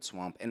 Love a good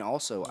swamp. And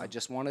also,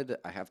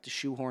 I have to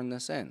shoehorn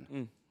this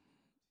in.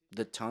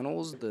 The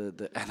tunnels,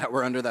 that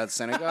were under that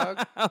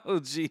synagogue.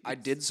 Oh, geez. I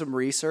did some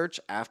research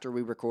after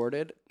we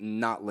recorded,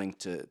 not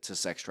linked to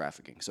sex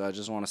trafficking. So I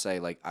just want to say,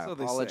 like, I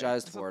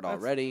apologized for it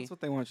already. That's what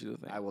they want you to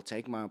think. I will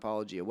take my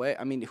apology away.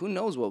 I mean, who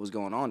knows what was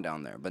going on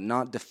down there, but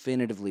not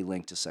definitively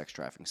linked to sex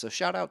trafficking. So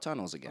shout out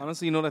tunnels again.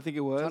 Honestly, you know what I think it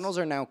was? Tunnels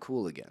are now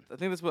cool again. I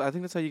think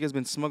that's how you guys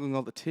been smuggling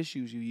all the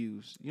tissues you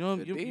use. You know,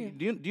 do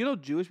you know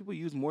Jewish people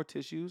use more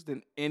tissues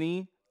than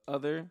any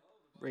other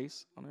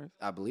race on earth?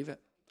 I believe it.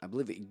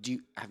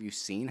 Have you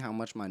seen how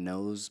much my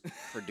nose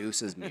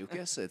produces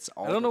mucus? It's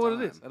all. I don't know what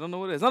it is.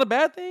 It's not a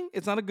bad thing.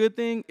 It's not a good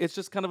thing. It's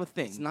just kind of a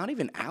thing. It's not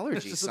even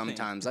allergies.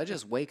 Sometimes I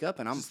just wake up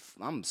and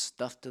I'm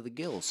stuffed to the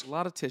gills. A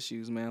lot of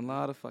tissues, man. A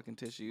lot of fucking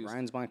tissues.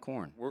 Grinds my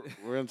corn. We're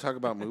gonna talk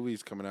about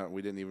movies coming out.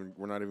 We're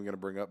not even gonna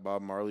bring up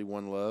Bob Marley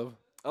One Love.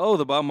 Oh,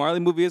 the Bob Marley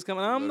movie is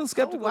coming. I'm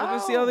skeptical. We're gonna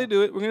see how they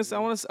do it. I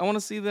want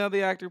to see how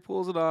the actor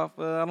pulls it off.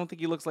 I don't think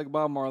he looks like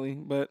Bob Marley,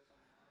 but.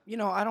 You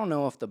know, I don't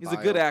know if he's a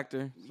good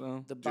actor.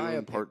 So the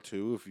Dune Part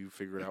 2. If you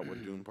figured out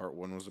what Dune Part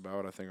 1 was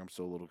about, I think I'm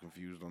still a little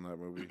confused on that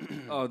movie.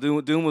 Oh,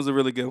 Dune was a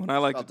really good one. I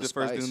liked the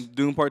first Dune.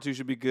 Dune Part 2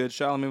 should be good.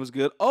 Chalamet was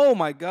good. Oh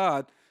my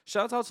God!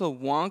 Shout out to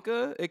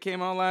Wonka. It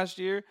came out last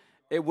year.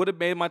 It would have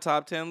made my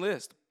top 10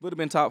 list. Would have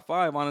been top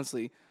 5,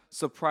 honestly.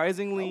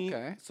 Surprisingly,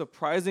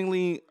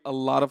 a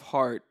lot of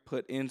heart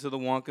put into the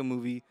Wonka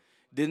movie.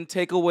 Didn't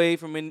take away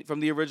from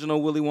the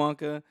original Willy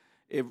Wonka.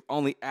 It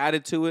only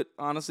added to it,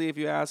 honestly, if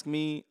you ask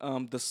me.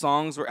 The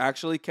songs were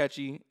actually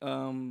catchy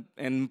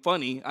and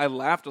funny. I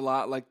laughed a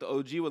lot. Like, the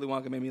OG Willy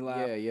Wonka made me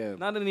laugh. Yeah.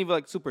 Not in any,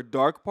 like, super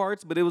dark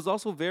parts, but it was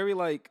also very,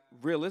 like,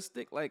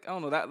 realistic. Like, I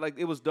don't know, that, like,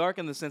 it was dark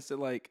in the sense that,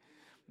 like,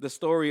 the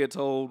story it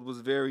told was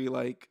very,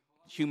 like,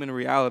 human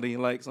reality.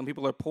 Like, some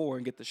people are poor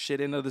and get the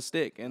shit end of the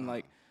stick, and,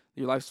 like,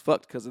 your life's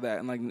fucked because of that.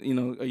 And, like, you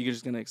know, are you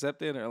just going to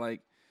accept it, or,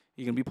 like,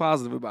 you can be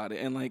positive about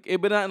it, and like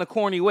it, but not in a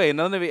corny way.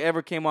 None of it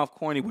ever came off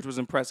corny, which was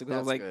impressive. Because I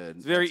was like,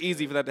 it's very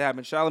easy for that to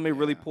happen. Chalamet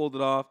really pulled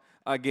it off.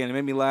 Again, it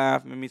made me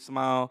laugh, made me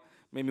smile,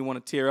 made me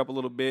want to tear up a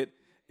little bit.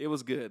 It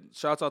was good.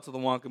 Shouts out to the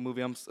Wonka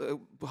movie.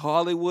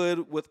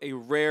 Hollywood with a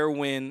rare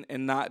win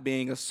and not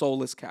being a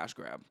soulless cash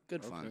grab.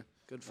 Good fun.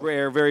 Good fun.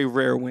 Rare, very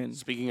rare win.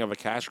 Speaking of a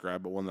cash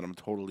grab, but one that I'm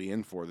totally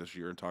in for this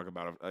year, and talk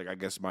about, like, I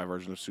guess my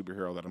version of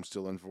superhero that I'm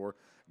still in for.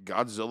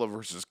 Godzilla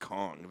vs.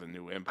 Kong: The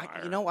New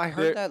Empire. I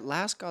heard that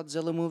last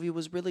Godzilla movie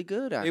was really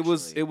good.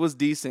 Actually, it was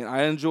decent.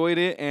 I enjoyed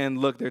it. And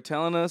look,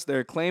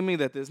 they're claiming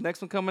that this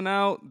next one coming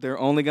out, they're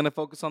only gonna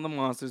focus on the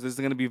monsters. This is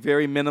gonna be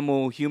very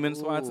minimal human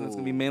spots, and it's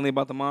gonna be mainly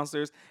about the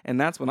monsters.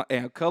 And that's when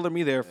color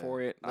me there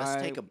for it.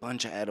 Let's take a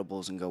bunch of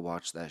edibles and go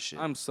watch that shit.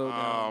 I'm so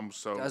down.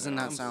 Doesn't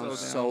that sound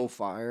so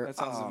fire? That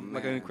sounds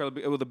like an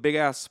incredible. With a big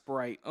ass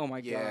Sprite. Oh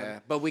my god. Yeah,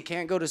 but we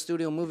can't go to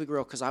Studio Movie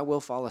Grill because I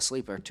will fall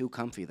asleep. They're too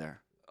comfy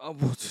there. Oh,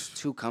 it's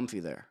too comfy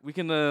there. We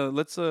can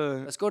let's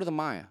go to the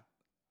Maya.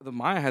 The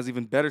Maya has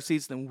even better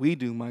seats than we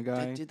do, my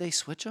guy. Did they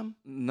switch them?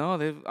 No,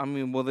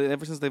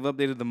 ever since they've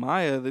updated the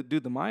Maya,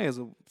 the Maya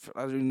is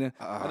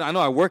I know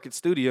I work at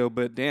Studio,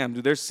 but damn,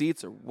 dude, their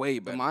seats are way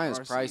better. The Maya's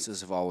prices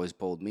have always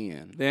pulled me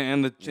in.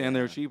 And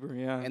they're cheaper,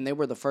 yeah. And they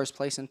were the first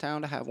place in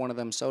town to have one of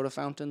them soda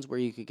fountains where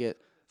you could get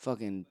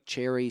fucking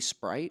cherry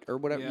Sprite or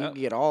whatever. You could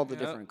get all the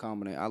different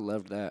combinations. I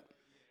loved that.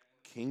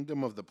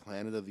 Kingdom of the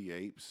Planet of the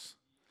Apes.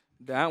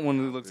 That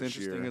one looks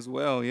interesting as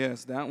well.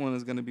 Yes, that one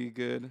is going to be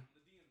good.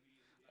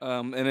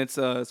 And it's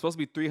supposed to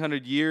be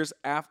 300 years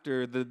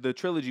after the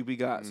trilogy we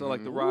got. So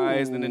like The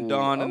Rise, and then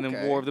Dawn, and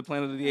then War of the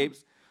Planet of the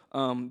Apes.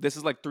 This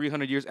is like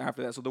 300 years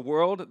after that. So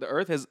the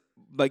Earth has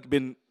like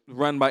been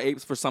run by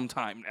apes for some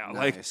time now. Nice.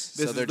 Like this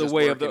so is they're the just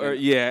way of the working Earth.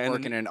 in- Yeah,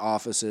 working in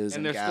offices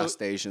and gas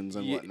stations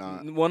and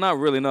whatnot. Well, not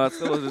really. No, it's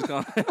still just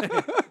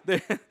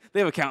they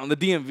have accounting. The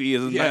DMV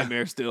is a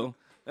nightmare still.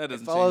 That It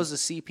doesn't follows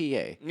change. a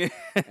CPA,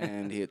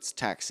 and it's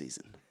tax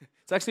season.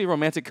 It's actually a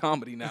romantic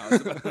comedy now.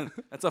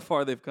 That's how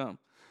far they've come.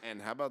 And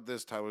how about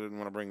this? Tyler didn't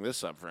want to bring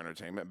this up for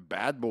entertainment.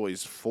 Bad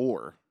Boys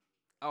 4.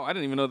 Oh, I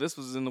didn't even know this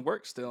was in the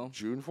works still.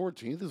 June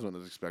 14th is when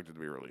it's expected to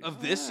be released. Of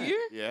this year?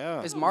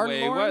 Yeah. Is Martin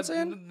Wait, Lawrence what?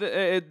 in?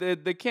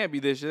 They can't be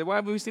this year. Why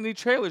haven't we seen any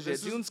trailers yet?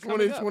 This June's is coming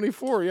up.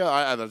 2024. Yeah,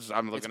 I'm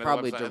looking It's at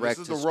probably the website. direct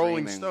This is to the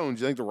Rolling streaming.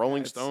 Stones. You think the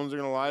Rolling That's Stones are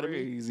going to lie to me?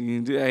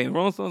 Crazy. Hey,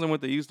 Rolling Stones aren't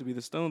what they used to be.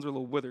 The Stones are a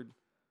little withered.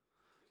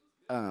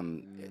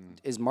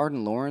 Is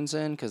Martin Lawrence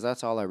in? Because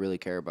that's all I really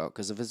care about.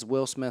 Because if it's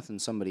Will Smith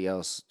and somebody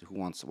else, who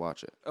wants to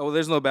watch it? Oh, well,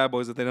 there's no Bad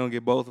Boys if they don't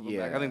get both of them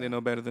back. I think Yeah. they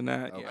know better than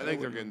that. Okay. Yeah, I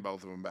think they're getting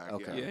both of them back.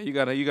 Okay. yeah, you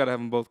gotta have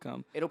them both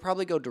come. It'll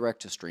probably go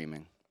direct to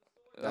streaming.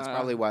 That's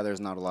probably why there's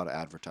not a lot of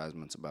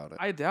advertisements about it.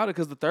 I doubt it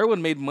because the third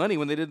one made money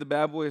when they did the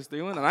Bad Boys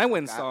 3 one, and I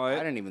went and saw I it.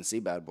 didn't even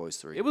see Bad Boys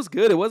 3. It was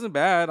good. It wasn't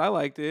bad. I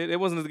liked it. It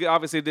wasn't as good.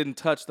 Obviously, it didn't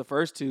touch the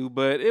first two,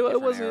 but it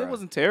era.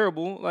 wasn't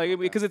terrible. Like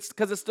because it's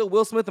still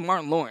Will Smith and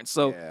Martin Lawrence,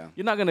 so Yeah.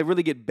 you're not gonna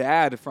really get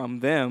bad from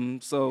them.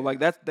 So like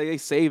they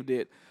saved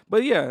it.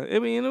 But yeah, I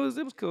mean it was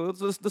cool.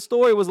 The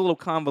story was a little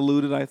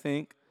convoluted, I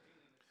think.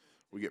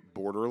 We get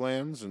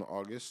Borderlands in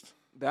August.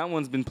 That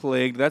one's been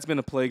plagued. That's been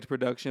a plagued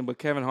production, but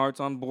Kevin Hart's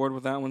on board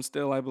with that one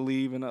still, I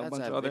believe, and a That's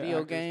bunch a of other video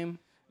actors. game.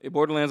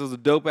 Borderlands was a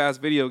dope ass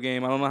video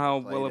game. I don't know how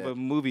well of Played a it.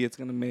 movie it's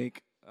gonna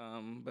make.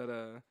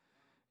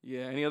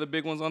 Yeah. Any other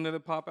big ones on there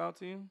that pop out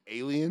to you?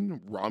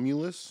 Alien,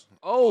 Romulus.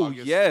 Oh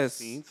August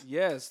yes, 16th.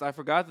 yes. I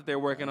forgot that they're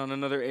working on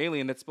another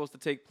Alien that's supposed to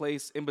take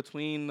place in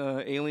between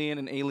Alien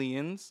and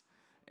Aliens,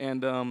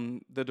 and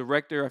the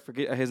director, I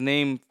forget his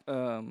name,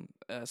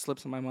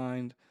 slips in my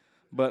mind,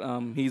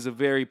 but he's a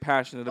very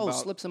passionate Oh, about.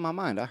 slips in my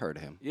mind. I heard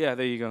him. Yeah,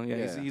 there you go. Yeah,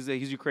 Yeah.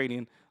 he's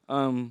Ukrainian.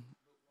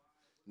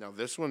 Now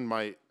this one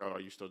might. Oh, are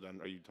you still done?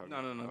 Are you talking?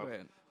 No, go Okay.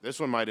 ahead. This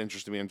one might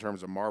interest me in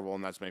terms of Marvel,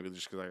 and that's maybe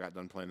just because I got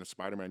done playing the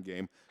Spider-Man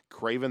game.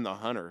 Kraven the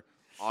Hunter,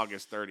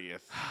 August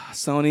 30th.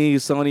 Sony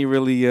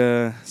really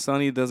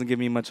Sony doesn't give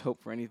me much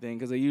hope for anything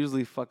because they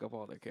usually fuck up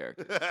all their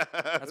characters.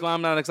 That's why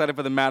I'm not excited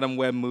for the Madam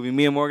Web movie.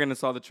 Me and Morgan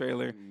saw the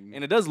trailer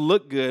and it does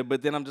look good,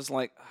 but then I'm just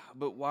like,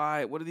 but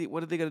why? What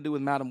are they gonna do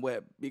with Madam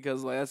Web?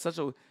 Because like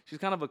she's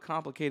kind of a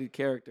complicated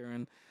character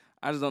and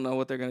I just don't know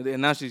what they're gonna do.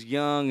 And now she's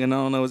young and I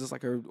don't know, it's just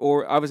like her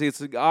or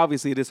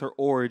obviously it is her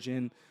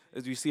origin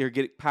as you see her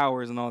get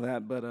powers and all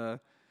that, but I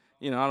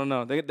don't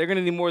know. They're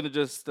gonna need more than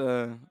just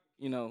the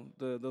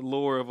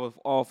lure of an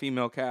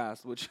all-female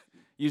cast, which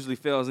usually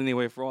fails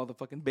anyway for all the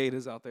fucking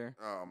betas out there.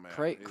 Oh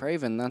man.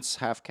 Craven, that's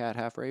half cat,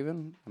 half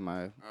raven. Am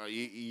I?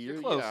 You're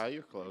close. Yeah,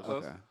 you're close.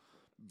 Close. Okay.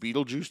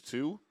 Beetlejuice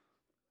 2.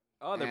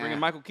 Oh, they're bringing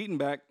Michael Keaton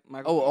back.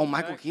 Michael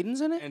back. Keaton's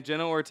in it. And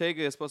Jenna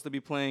Ortega is supposed to be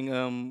playing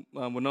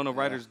Winona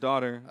Ryder's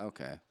daughter,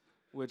 Okay.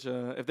 which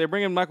if they're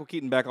bringing Michael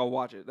Keaton back, I'll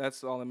watch it.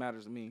 That's all that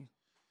matters to me.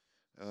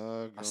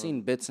 I've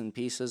seen bits and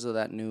pieces of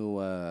that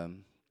new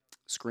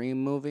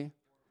Scream movie.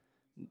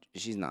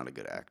 She's not a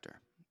good actor.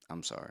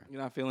 I'm sorry.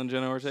 You're not feeling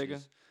Jenna Ortega?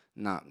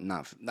 Not.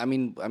 I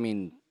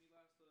mean,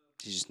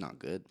 she's just not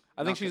good.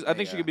 I think she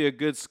could be a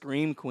good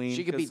scream queen.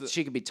 She could be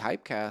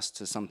typecast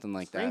to something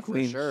like scream that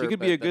queen. for sure. She could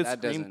be but a good that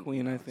scream doesn't-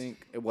 queen. I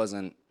think.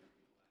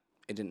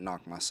 It didn't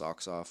knock my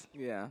socks off.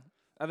 Yeah,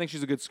 I think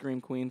she's a good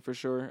scream queen for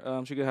sure.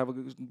 She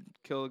could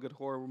kill a good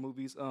horror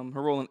movies. Her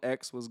role in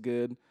X was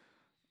good.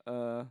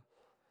 But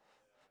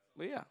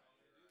yeah.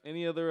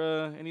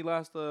 Any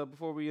last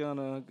before we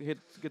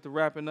get to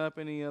wrapping up?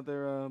 Any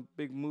other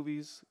big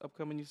movies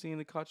upcoming you've seen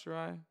that caught your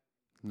eye?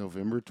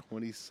 November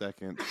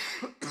 22nd.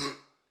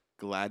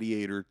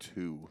 Gladiator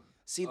 2.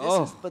 See,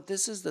 Oh.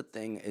 this is the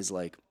thing is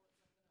like,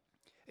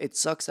 it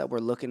sucks that we're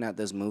looking at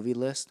this movie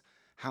list.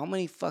 How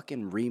many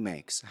fucking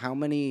remakes? How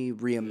many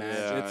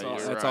reimagined?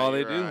 That's all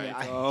they do. right.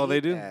 That's all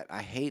they do.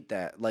 I hate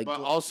that. Like,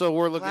 But also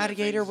we're looking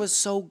Gladiator at things- was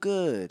so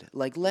good.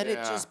 Like, let it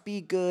Yeah. just be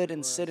good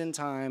and sit in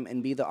time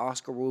and be the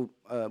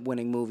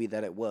Oscar-winning movie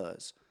that it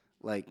was.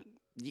 Like,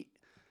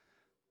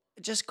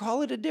 just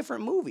call it a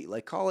different movie.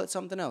 Like, call it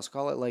something else.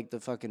 Call it like the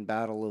fucking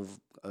Battle of,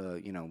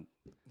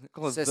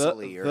 Call it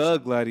Sicily or the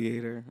something.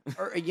 Gladiator.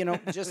 or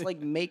just like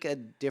make a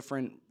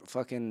different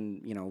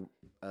fucking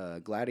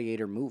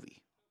Gladiator movie.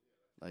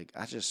 Like,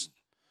 I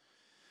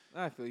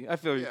feel you. I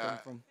feel where you're coming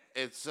from.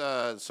 It's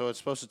so it's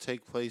supposed to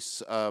take place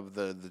of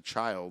the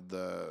child,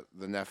 the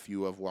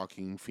nephew of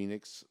Joaquin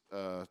Phoenix,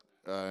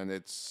 and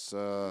it's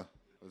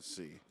let's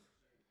see,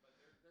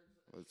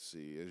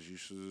 as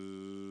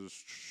you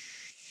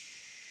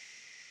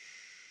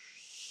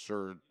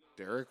Sir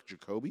Derek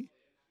Jacobi.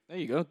 There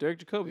you go, Derek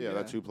Jacobi. Yeah,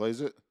 that's who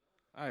plays it.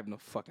 I have no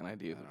fucking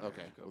idea. Who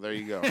Okay, well, there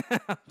you go.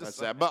 That's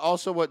that. But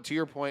also, what to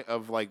your point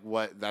of like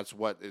what that's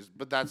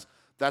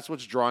that's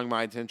what's drawing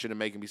my attention and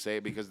making me say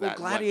it because that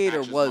Gladiator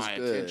matches was my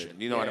good. attention.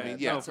 You know what I mean?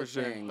 Yeah, no, for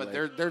sure. But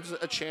there's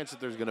a chance that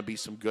there's going to be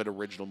some good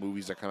original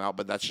movies that come out,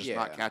 but that's just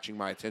not catching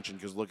my attention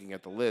because looking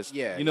at the list,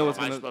 you know what's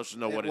I'm supposed to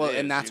know what it is. Well,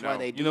 and that's why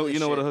they do you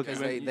know what a hook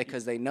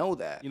because they know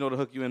that. You know to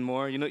hook you in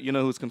more. You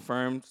know who's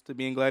confirmed to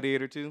be in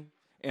Gladiator 2,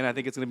 and I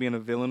think it's going to be in a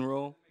villain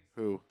role.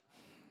 Who?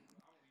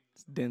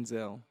 It's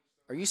Denzel.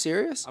 Are you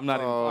serious? I'm not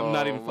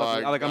even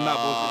fucking. Like I'm not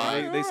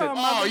bullshitting. They said,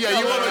 "Oh yeah,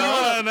 you want to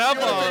take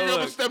a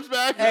couple steps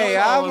back." Hey,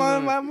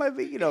 I might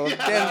be.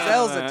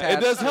 Denzel's attached. It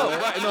does help.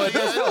 Right? No, it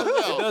does help.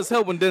 It does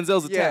help when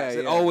Denzel's attached.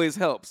 It always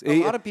helps.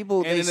 A lot of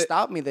people they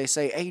stop me. They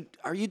say, "Hey,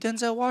 are you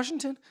Denzel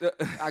Washington?"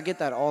 I get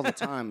that all the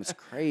time. It's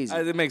crazy.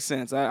 It makes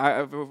sense.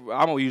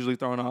 I'm usually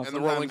thrown off. And the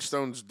Rolling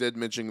Stones did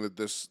mention that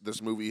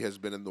this movie has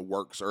been in the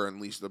works, or at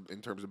least in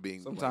terms of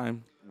being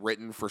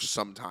written for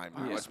some time.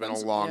 It's been a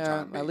long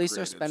time. At least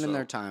they're spending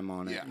their time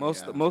on it. Yeah.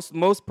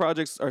 Most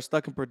projects are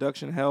stuck in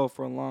production hell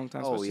for a long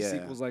time, especially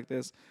sequels like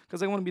this, because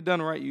they want to be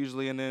done right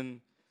usually, and then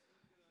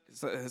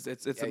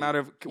it's a matter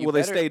of will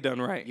they stay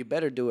done right. You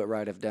better do it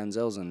right if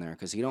Denzel's in there,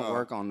 because he don't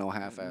work on no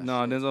half-ass. No,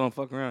 Denzel don't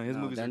fuck around. His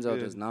movies are Denzel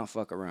good. does not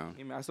fuck around.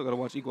 I still gotta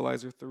watch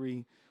Equalizer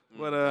 3,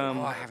 but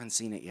I haven't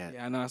seen it yet.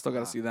 Yeah, I know. I still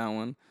gotta see that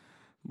one.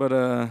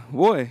 But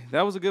boy,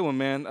 that was a good one,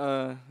 man.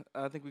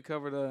 I think we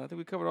covered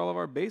all of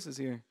our bases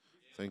here.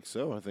 I think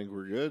so. I think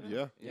we're good.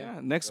 Yeah. Yeah.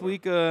 Next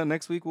week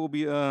we'll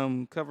be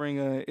covering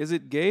is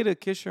it gay to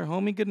kiss your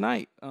homie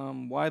goodnight?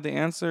 Why the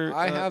answer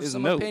I have is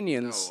some no.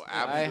 opinions.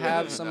 I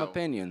have some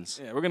opinions.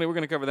 Yeah, we're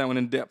gonna cover that one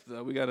in depth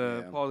though. We got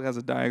Paul has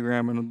a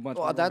diagram and a bunch.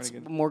 Well, that's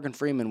Morgan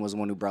Freeman was the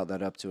one who brought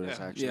that up to us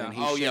actually. Yeah. And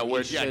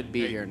he should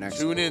be here next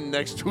week. Tune in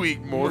next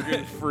week,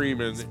 Morgan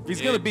Freeman.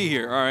 He's gonna be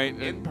here, all right,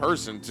 in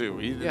person too.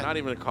 He's not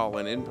even a call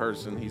in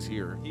person. He's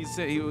here. He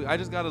said I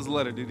just got his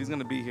letter, dude. He's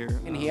gonna be here.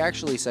 And he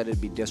actually said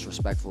it'd be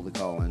disrespectful to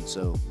call in,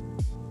 so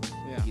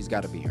he's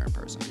got to be here in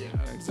person. Yeah,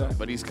 exactly.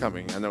 But he's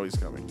coming. I know he's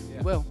coming.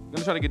 Yeah. Well, I'm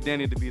gonna try to get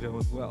Danny DeVito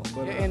as well.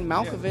 But, and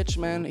Malkovich,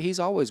 man, he's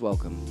always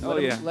welcome.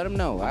 Let him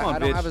know. I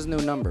don't have his new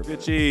number.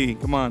 Bitchy,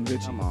 come on,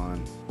 bitchy. Come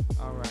on.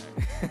 All right.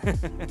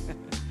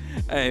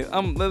 Hey,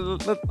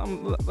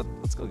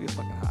 let's go get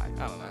fucking high.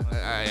 I don't know.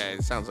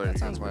 It sounds like that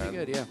sounds pretty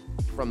good. Yeah.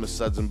 From the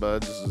Suds and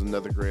Buds, this is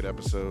another great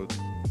episode.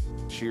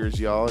 Cheers,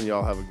 y'all, and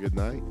y'all have a good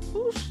night.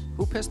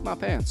 Who pissed my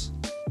pants?